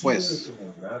después.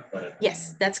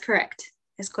 Yes, that's correct.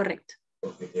 Es correcto.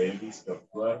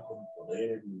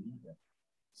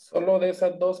 Solo de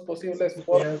esas dos posibles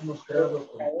formas.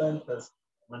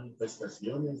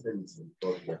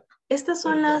 Estas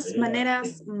son las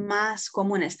maneras más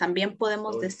comunes. También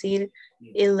podemos decir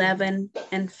 11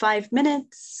 and 5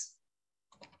 minutes.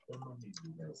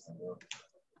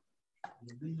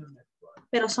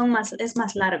 Pero es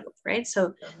más largo, right?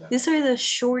 So these are the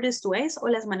shortest ways o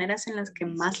las maneras en las que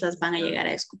más las van a llegar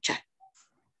a escuchar.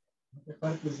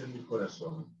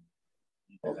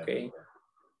 Ok.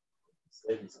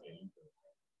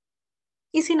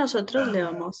 Y si nosotros le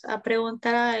vamos a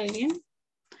preguntar a alguien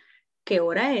qué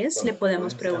hora es, le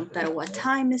podemos preguntar what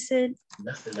time is it.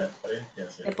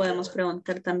 Le podemos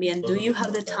preguntar también do you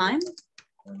have the time.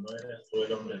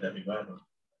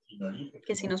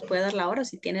 Que si nos puede dar la hora,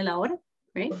 si tiene la hora.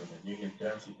 Right?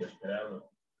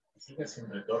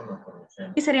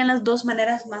 Y serían las dos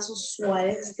maneras más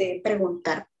usuales de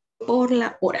preguntar por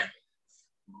la hora.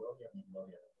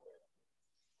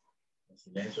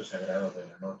 Silencio sagrado de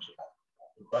la noche.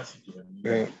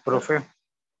 Profe.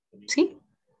 Sí.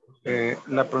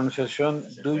 La pronunciación,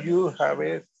 do you have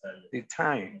it, the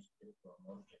time?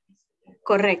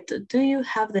 Correcto. Do you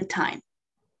have the time?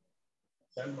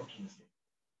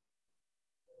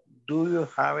 Do you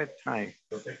have it time?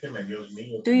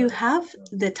 Do you have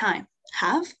the time?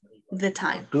 Have the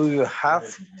time. Do you have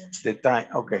the time?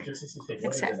 Okay.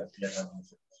 Exacto.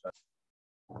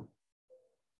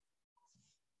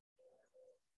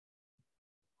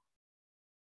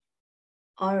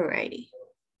 Alrighty.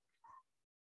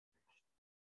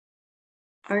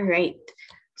 All right.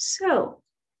 So,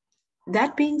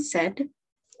 that being said,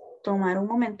 tomar un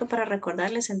momento para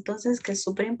recordarles entonces que es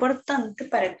súper importante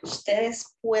para que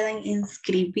ustedes puedan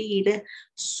inscribir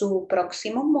su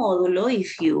próximo módulo,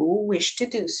 if you wish to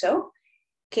do so,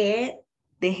 que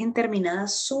dejen terminada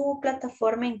su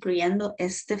plataforma incluyendo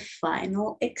este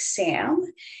final exam.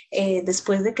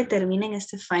 Después de que terminen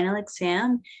este final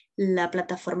exam, la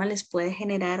plataforma les puede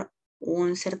generar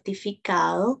un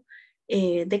certificado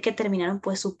de que terminaron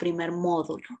pues su primer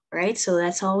módulo, right? So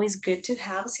that's always good to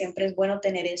have. Siempre es bueno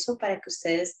tener eso para que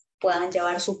ustedes puedan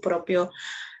llevar su propio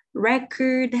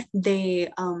record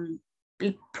de,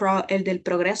 el del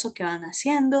progreso que van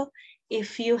haciendo.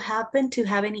 If you happen to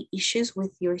have any issues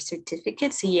with your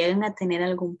certificate, si llegan a tener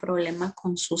algún problema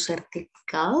con su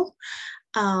certificado,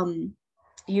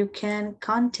 you can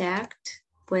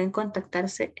pueden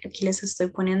contactarse, aquí les estoy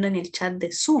poniendo en el chat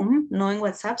de Zoom, no en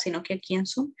WhatsApp, sino que aquí en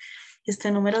Zoom, este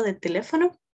número de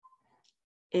teléfono.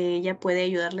 Ella puede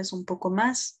ayudarles un poco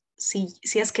más si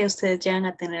es que ustedes llegan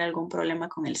a tener algún problema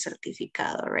con el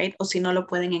certificado, right? O si no lo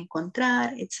pueden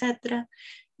encontrar, etcétera.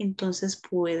 Entonces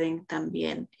pueden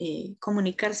también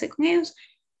comunicarse con ellos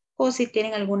o si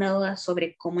tienen alguna duda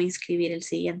sobre cómo inscribir el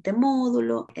siguiente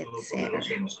módulo, etcétera.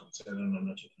 Una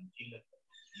noche tranquila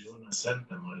y una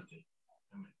santa muerte.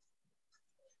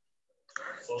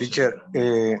 Teacher,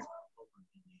 the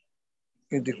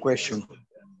question.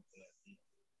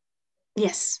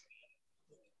 Yes.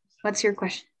 What's your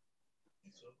question?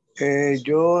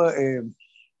 Yo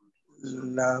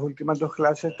las últimas dos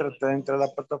clases traté de entrar a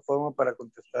la plataforma para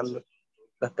contestar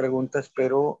las preguntas,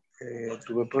 pero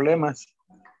tuve problemas.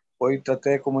 Hoy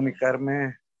traté de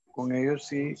comunicarme con ellos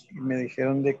y me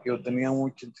dijeron de que yo tenía un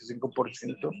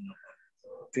 85%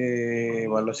 de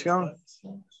evaluación.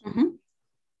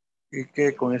 Y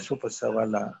que con eso pasaba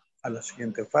a la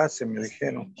siguiente fase, me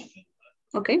dijeron.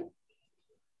 Ok.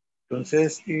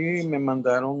 Entonces, y me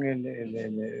mandaron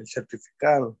el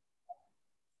certificado.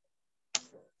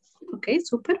 Ok,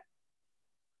 súper.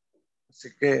 Así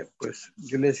que, pues,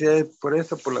 yo le decía por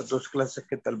eso, por las dos clases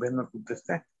que tal vez no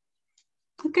contesté.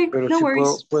 Ok, pero no sí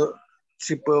worries.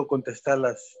 sí puedo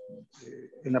contestarlas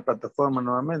en la plataforma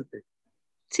nuevamente.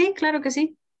 Sí, claro que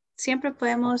sí. Siempre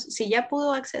podemos, si ya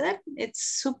pudo acceder,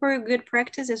 it's super good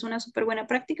practice, es una súper buena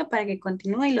práctica para que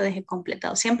continúe y lo deje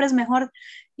completado. Siempre es mejor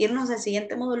irnos al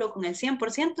siguiente módulo con el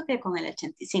 100% que con el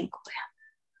 85%.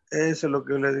 Eso es lo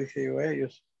que yo le dije yo a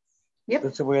ellos. Yep.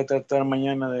 Entonces voy a tratar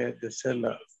mañana de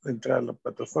entrar a la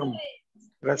plataforma.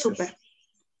 Gracias. Super.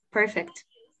 Perfect.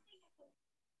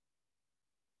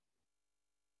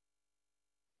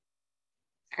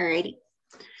 Alrighty.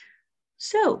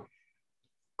 So,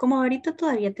 como ahorita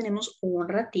todavía tenemos un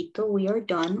ratito, we are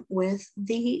done with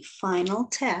the final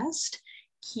test.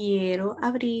 Quiero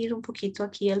abrir un poquito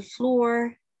aquí el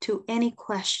floor to any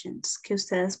questions que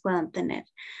ustedes puedan tener.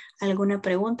 Alguna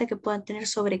pregunta que puedan tener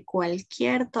sobre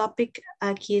cualquier topic.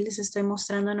 Aquí les estoy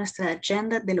mostrando nuestra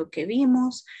agenda de lo que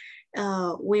vimos.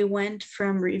 We went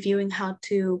from reviewing how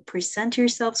to present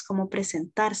yourselves, cómo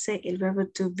presentarse, el verbo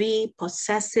to be,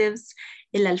 possessives,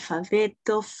 el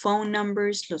alfabeto, phone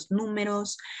numbers, los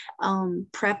números,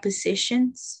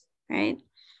 prepositions, right?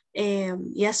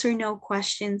 Yes or no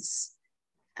questions,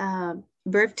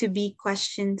 verb to be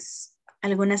questions,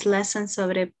 algunas lessons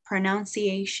sobre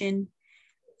pronunciation,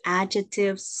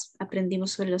 adjectives,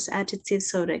 aprendimos sobre los adjectives,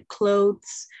 sobre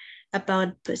clothes,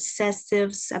 about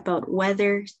possessives, about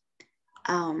weather,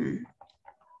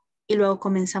 y luego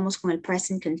comenzamos con el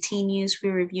present continuous. We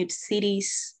reviewed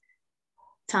cities,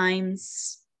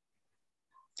 times.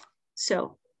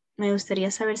 So, Me gustaría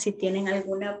saber si tienen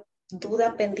alguna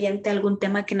duda pendiente, algún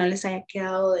tema que no les haya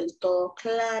quedado del todo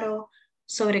claro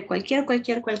sobre cualquier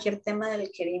tema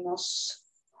del que vimos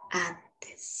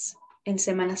antes, en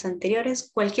semanas anteriores.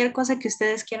 Cualquier cosa que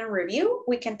ustedes quieran review,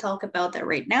 we can talk about that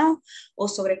right now, o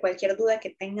sobre cualquier duda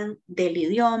que tengan del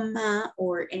idioma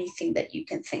or anything that you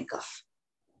can think of.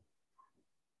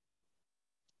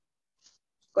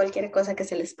 Cualquier cosa que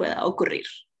se les pueda ocurrir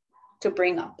to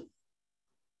bring up.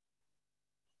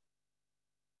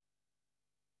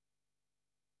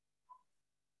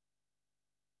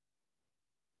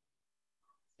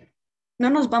 No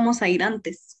nos vamos a ir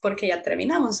antes porque ya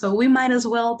terminamos. So we might as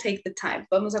well take the time.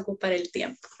 Vamos a ocupar el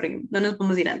tiempo. No nos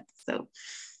vamos a ir antes. So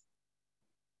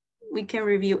we can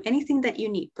review anything that you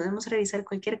need. Podemos revisar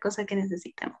cualquier cosa que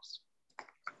necesitamos.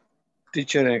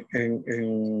 Teacher,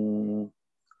 en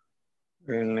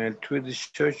el tweet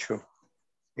 18,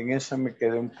 en esa me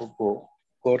quedé un poco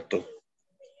corto.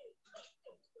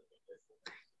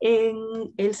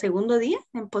 En el segundo día,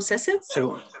 en possessive.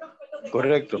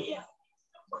 Correcto.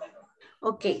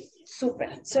 Okay,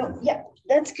 super. So yeah,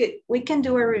 that's good. We can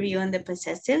do a review on the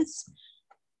possessives.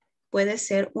 Puede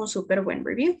ser un super buen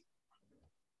review.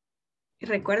 Y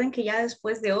recuerden que ya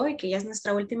después de hoy, que ya es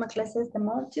nuestra última clase de este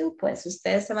module, pues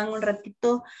ustedes se van un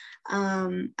ratito a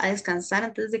descansar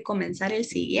antes de comenzar el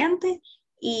siguiente.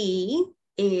 Y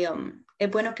es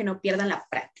bueno que no pierdan la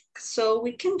práctica. So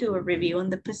we can do a review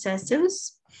on the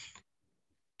possessives.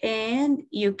 And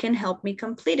you can help me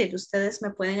complete it. Ustedes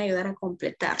me pueden ayudar a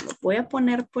completarlo. Voy a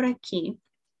poner por aquí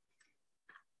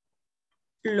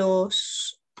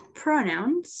los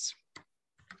pronouns.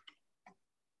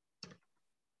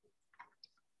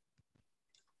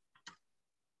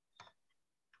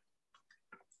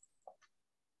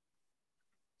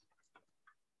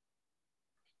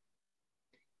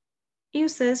 Y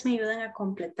ustedes me ayudan a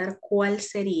completar cuál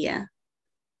sería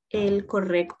el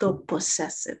correcto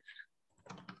possessive.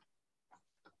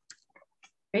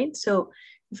 Right? So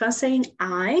if I'm saying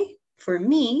I, for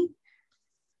me,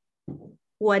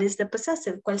 what is the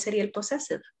possessive? ¿Cuál sería el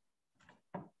possessive?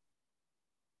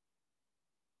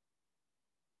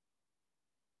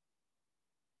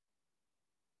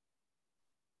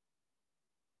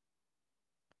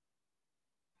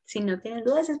 Si no tienen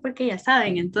dudas es porque ya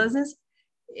saben. Entonces,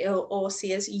 o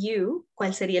si es you,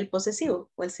 ¿cuál sería el posesivo?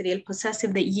 ¿Cuál sería el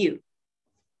possessive de you?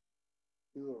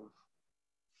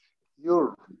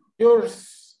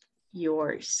 Yours.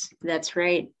 That's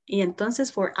right. Y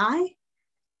entonces, for I,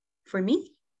 for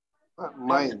me?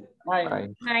 Mine.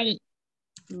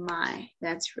 My.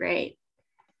 That's right.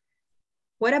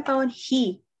 What about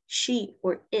he, she,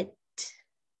 or it?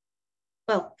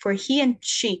 Well, for he and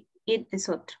she, it is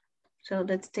otro. So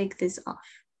let's take this off.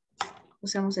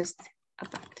 Usamos este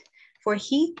aparte. For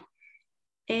he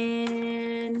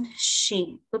and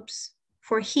she. Oops.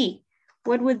 For he,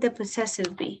 what would the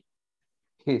possessive be?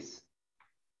 His.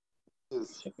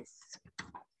 His.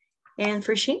 And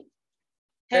for she?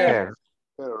 Her.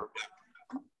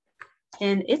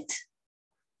 And it?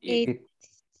 It.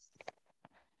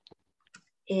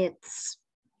 It's.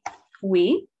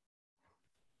 We?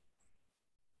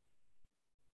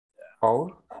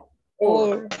 Our.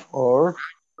 Or.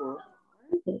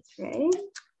 That's right.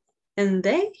 And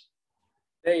they?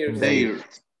 Their.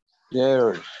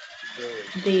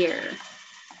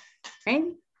 Right?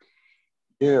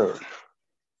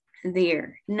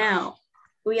 There. Now,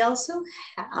 we also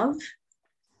have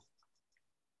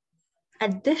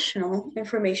additional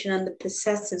information on the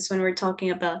possessives when we're talking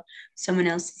about someone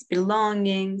else's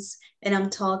belongings, and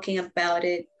I'm talking about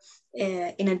it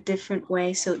in a different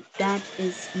way. So that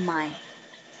is mine,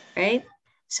 right?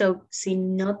 So si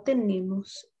no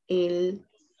tenemos el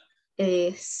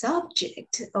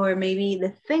subject or maybe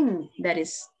the thing that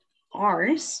is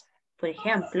ours, por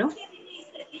ejemplo,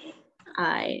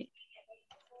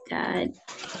 that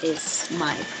is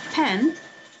my pen.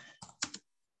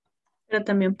 Pero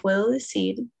también puedo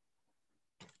decir,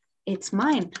 it's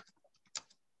mine.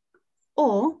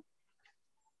 O,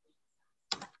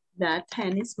 that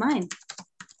pen is mine.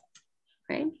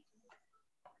 Right?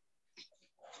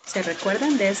 ¿Se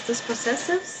recuerdan de estos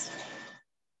possessives?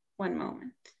 One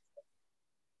moment.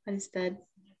 What is that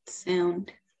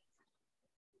sound?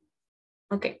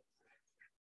 Ok.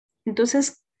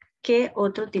 Entonces, ¿qué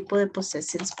otro tipo de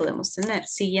possessives podemos tener?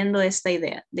 Siguiendo esta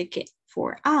idea de que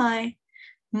for I,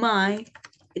 my,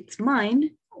 it's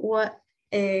mine,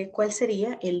 ¿cuál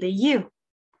sería el de you?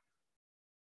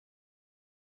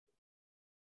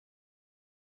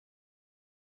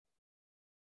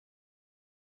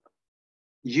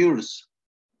 Yours.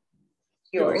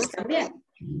 Yours también,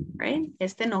 right?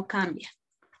 Este no cambia.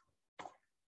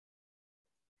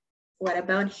 What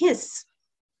about his?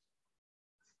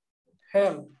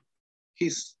 Him.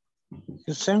 His.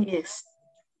 His.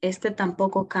 Este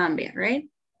tampoco cambia, right?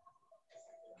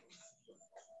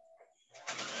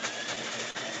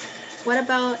 What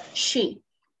about she?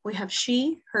 We have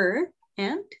she, her,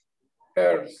 and?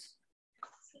 Hers.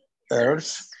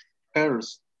 Hers.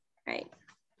 Hers. Right.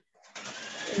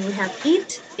 And we have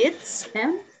it, its,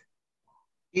 and?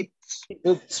 It's.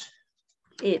 It's.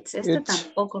 It's. Este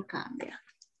tampoco cambia.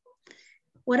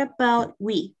 What about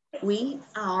we? We,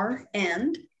 our,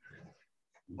 and?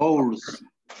 Ours.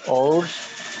 Ours.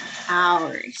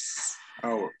 Ours.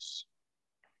 Ours.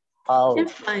 Ours.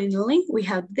 And finally, we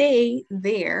have they,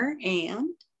 their, and?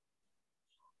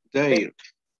 Their.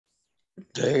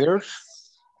 Theirs.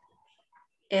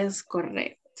 Es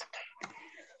correcto.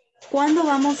 ¿Cuándo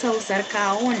vamos a usar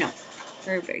cada uno?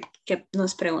 Herbert, que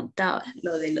nos preguntaba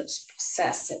lo de los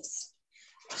possessives.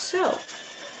 So,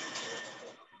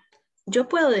 yo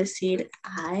puedo decir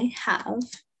I have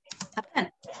a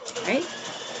pen, right?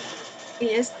 Y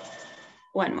es,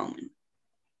 one moment.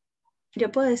 Yo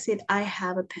puedo decir I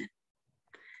have a pen.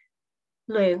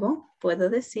 Luego puedo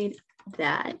decir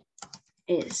that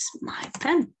is my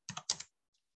pen.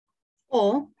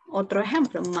 O otro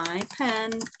ejemplo, my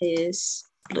pen is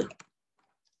blue.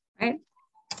 Right?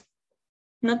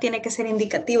 No tiene que ser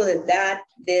indicativo de that,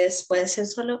 this, puede ser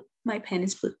solo my pen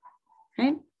is blue.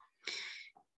 Right?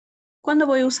 ¿Cuándo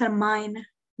voy a usar mine,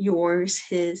 yours,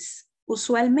 his?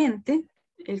 Usualmente,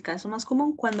 el caso más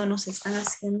común, cuando nos están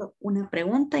haciendo una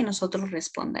pregunta y nosotros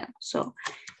respondemos. So,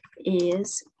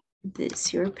 is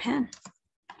this your pen?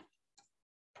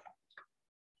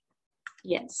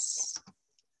 Yes.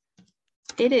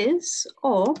 It is.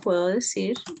 O puedo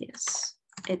decir, yes,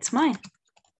 it's mine.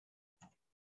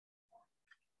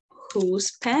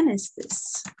 Whose pen is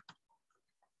this?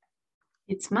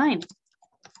 It's mine.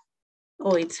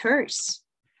 Oh, it's hers.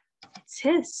 It's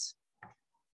his.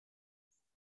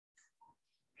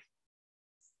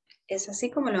 Es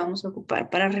así como lo vamos a ocupar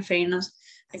para referirnos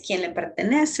a quién le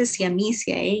pertenece, si a mí,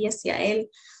 si a ella, si a él.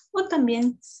 O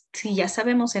también, si ya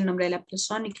sabemos el nombre de la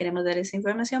persona y queremos dar esa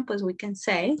información, pues we can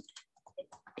say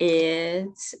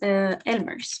it's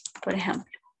Elmer's, por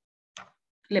ejemplo.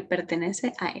 Le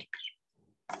pertenece a Elmer.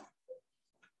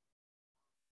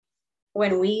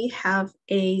 When we have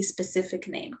a specific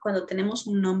name, cuando tenemos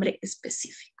un nombre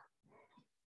específico.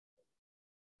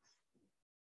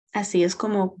 Así es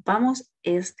como ocupamos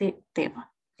este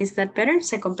tema. Is that better?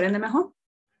 ¿Se comprende mejor?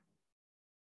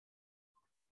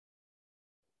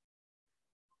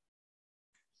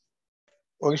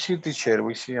 Hoy sí, teacher,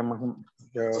 hoy sí ya mejor.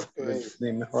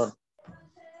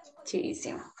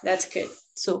 Muchísimo. That's good.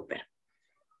 Super.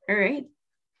 All right.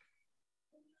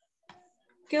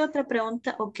 ¿Qué otra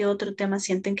pregunta o qué otro tema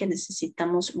sienten que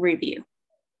necesitamos review?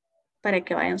 Para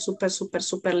que vayan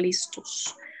súper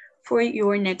listos. For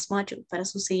your next module, para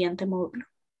su siguiente módulo.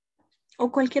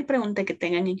 O cualquier pregunta que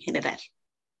tengan en general.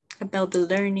 About the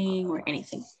learning or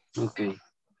anything. Okay.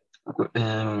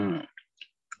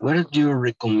 What is your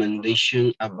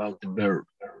recommendation about the verb?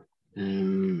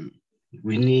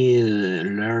 We need to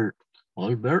learn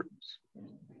all verbs?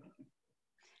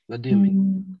 What do you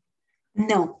mean?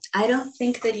 No, I don't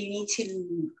think that you need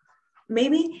to.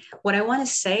 Maybe what I want to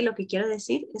say, lo que quiero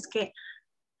decir es que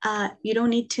you don't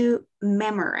need to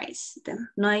memorize them.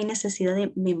 No hay necesidad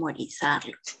de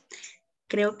memorizarlo.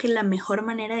 Creo que la mejor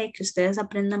manera de que ustedes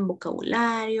aprendan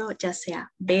vocabulario, ya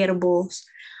sea verbos,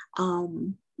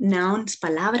 nouns,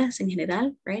 palabras en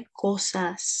general, right?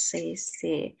 Cosas,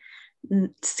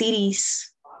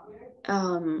 cities,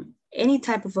 any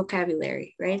type of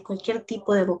vocabulary, right? Cualquier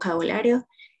tipo de vocabulario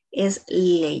es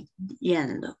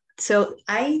leyendo. So,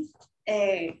 hay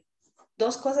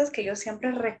dos cosas que yo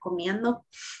siempre recomiendo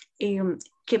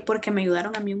que porque me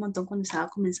ayudaron a mí un montón cuando estaba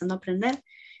comenzando a aprender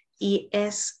y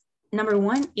es number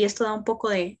one, y esto da un poco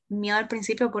de miedo al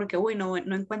principio porque uy, no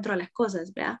encuentro las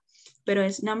cosas, ¿verdad? Pero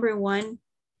es number one,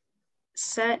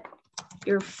 set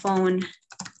your phone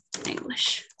in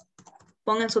English.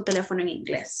 Pongan su teléfono en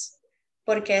inglés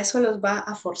porque eso los va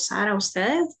a forzar a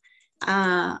ustedes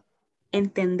a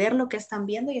entender lo que están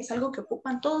viendo y es algo que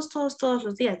ocupan todos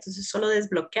los días. Entonces, solo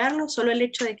desbloquearlo, solo el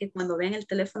hecho de que cuando vean el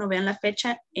teléfono vean la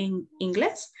fecha en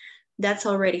inglés, that's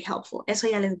already helpful. Eso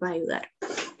ya les va a ayudar.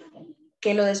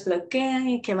 Que lo desbloqueen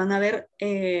y que van a ver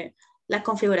la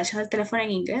configuración del teléfono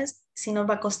en inglés, sí nos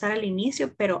va a costar al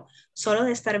inicio, pero solo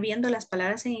de estar viendo las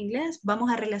palabras en inglés,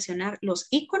 vamos a relacionar los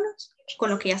iconos con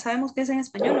lo que ya sabemos que es en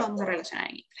español, lo vamos a relacionar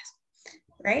en inglés.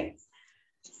 Right?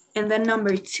 And then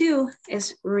number two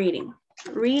is reading.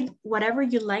 Read whatever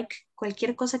you like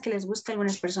cualquier cosa que les guste. A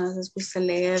algunas personas les gusta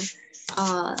leer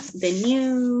the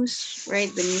news,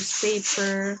 right? The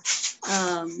newspaper,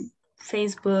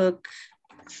 Facebook.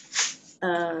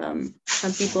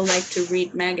 Some people like to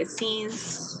read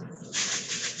magazines.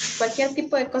 Cualquier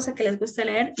tipo de cosa que les guste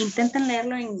leer, intenten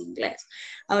leerlo en inglés.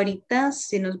 Ahorita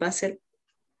sí nos va a ser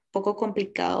un poco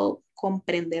complicado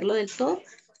comprenderlo del todo,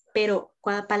 pero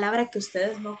cada palabra que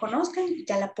ustedes no conozcan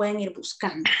ya la pueden ir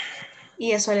buscando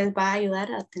y eso les va a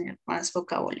ayudar a tener más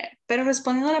vocabulario. Pero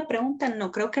respondiendo a la pregunta,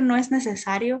 no, creo que no es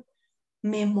necesario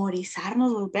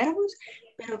memorizarnos los verbos,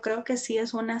 pero creo que sí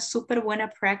es una súper buena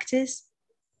practice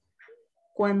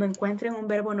cuando encuentren un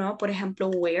verbo nuevo, por ejemplo,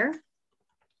 wear,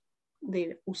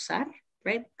 de usar,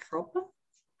 right, ropa.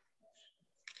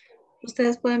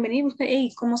 Ustedes pueden venir y buscar,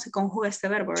 hey, ¿cómo se conjuga este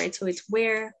verbo, right? So it's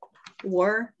wear,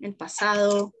 wore, el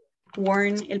pasado,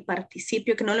 worn, el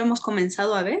participio, que no lo hemos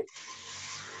comenzado a ver,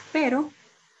 pero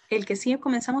el que sí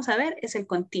comenzamos a ver es el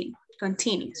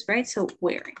continuous, right? So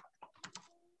wearing.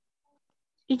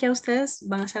 Y ya ustedes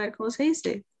van a saber cómo se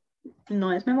dice.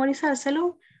 No es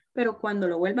memorizárselo, pero cuando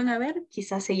lo vuelvan a ver,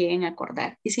 quizás se lleguen a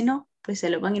acordar. Y si no, pues se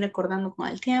lo van a ir acordando con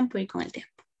el tiempo y con el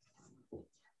tiempo.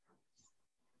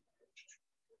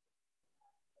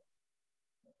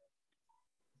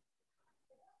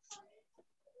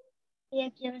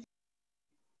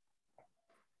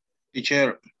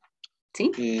 Teacher.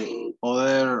 ¿Sí?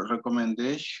 Other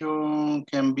recommendation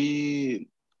can be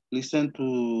listen to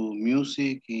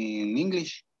music in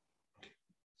English.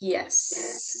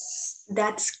 Yes,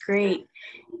 that's great.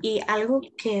 Y algo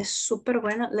que es súper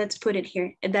bueno, let's put it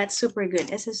here. That's super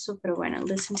good. Ese es súper bueno.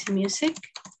 Listen to music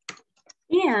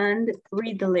and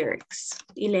read the lyrics.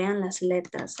 Y lean las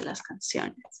letras de las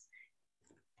canciones.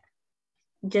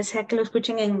 Ya sea que lo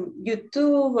escuchen en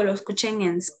YouTube o lo escuchen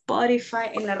en Spotify.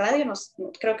 En la radio no,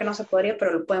 creo que no se podría,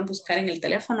 pero lo pueden buscar en el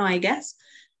teléfono, I guess.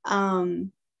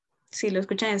 Si lo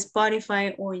escuchan en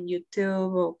Spotify o en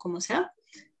YouTube o como sea,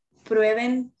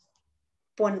 prueben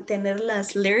tener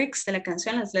las lyrics de la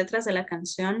canción, las letras de la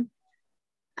canción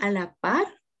a la par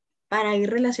para ir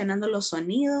relacionando los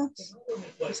sonidos,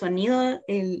 el sonido,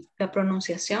 la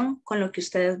pronunciación con lo que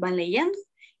ustedes van leyendo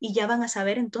y ya van a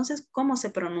saber entonces cómo se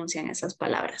pronuncian esas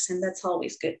palabras. And that's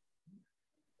always good.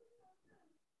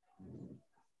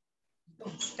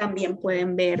 También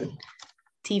pueden ver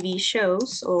TV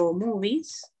shows o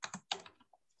movies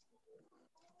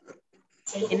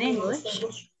in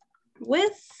English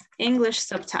with English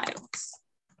subtitles.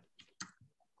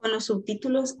 Con los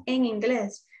subtítulos en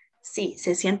inglés. Sí,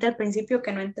 se siente al principio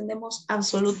que no entendemos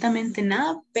absolutamente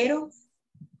nada, pero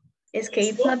es que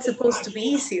it's not supposed to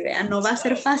be easy, ¿verdad? No va a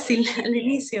ser fácil al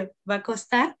inicio, va a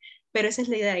costar, pero esa es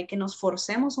la idea de que nos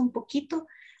forcemos un poquito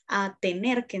a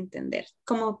tener que entender.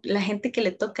 Como la gente que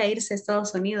le toca irse a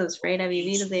Estados Unidos, right, a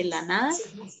vivir de la nada,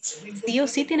 sí o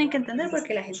sí tienen que entender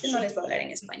porque la gente no les va a hablar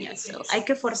en español. So, hay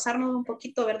que forzarnos un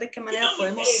poquito a ver de qué manera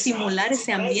podemos simular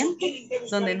ese ambiente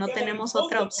donde no tenemos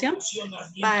otra opción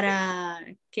para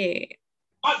que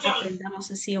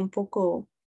aprendamos así un poco,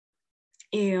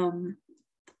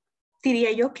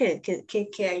 diría yo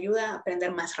que ayuda a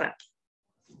aprender más rápido.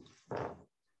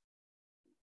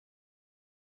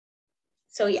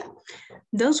 So yeah,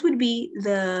 those would be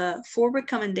the 4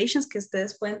 recommendations que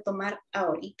ustedes pueden tomar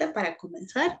ahorita para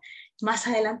comenzar. Más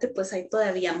adelante pues hay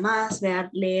todavía más,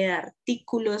 leer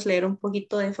artículos, leer un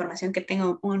poquito de información que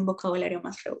tenga un vocabulario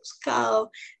más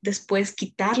rebuscado. Después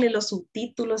quitarle los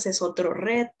subtítulos es otro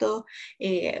reto.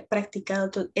 Practicar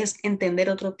es entender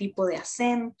otro tipo de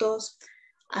acentos.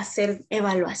 Hacer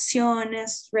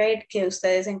evaluaciones, right, que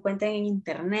ustedes encuentren en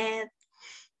internet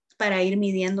para ir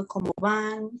midiendo cómo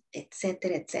van,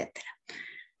 etcétera, etcétera.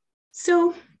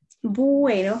 So,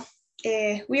 bueno,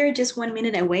 we are just 1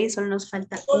 minute away, solo nos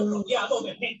falta un...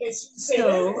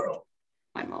 So,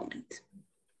 one moment.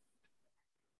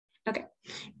 Ok,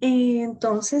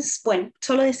 entonces, bueno,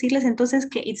 solo decirles entonces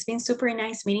que it's been super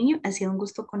nice meeting you. Ha sido un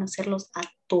gusto conocerlos a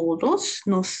todos.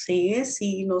 No sé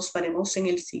si nos faremos en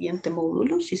el siguiente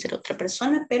módulo, si será otra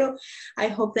persona, pero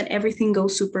I hope that everything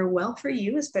goes super well for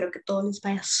you. Espero que todo les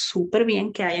vaya súper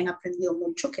bien, que hayan aprendido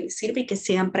mucho, que les sirva y que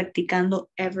sigan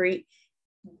practicando every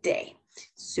day.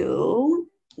 So,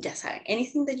 ya saben,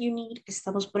 anything that you need,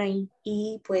 estamos por ahí.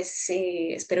 Y pues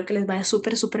espero que les vaya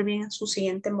súper, súper bien en su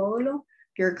siguiente módulo.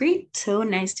 You're great. So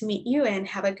nice to meet you and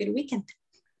have a good weekend.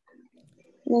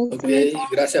 Ok,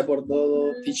 gracias por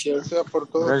todo, teacher. Gracias por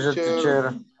todo, Gracias,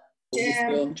 teacher.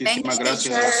 Muchísimas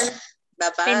gracias. Bye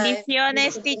bye.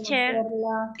 Bendiciones, teacher.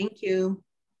 Thank you.